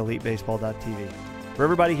 Check him out at EliteBaseball.tv. For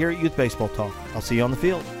everybody here at Youth Baseball Talk, I'll see you on the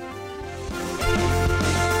field.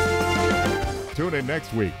 Tune in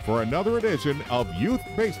next week for another edition of Youth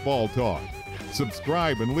Baseball Talk.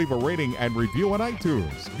 Subscribe and leave a rating and review on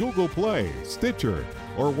iTunes, Google Play, Stitcher,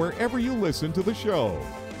 or wherever you listen to the show.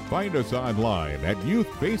 Find us online at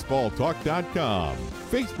youthbaseballtalk.com,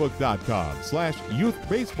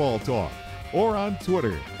 facebook.com/youthbaseballtalk, or on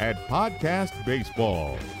Twitter at Podcast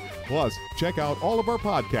Baseball. Plus, check out all of our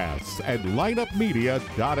podcasts at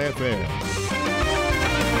lineupmedia.fm.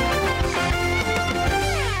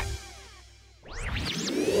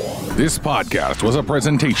 This podcast was a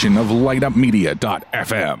presentation of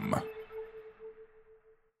lineupmedia.fm.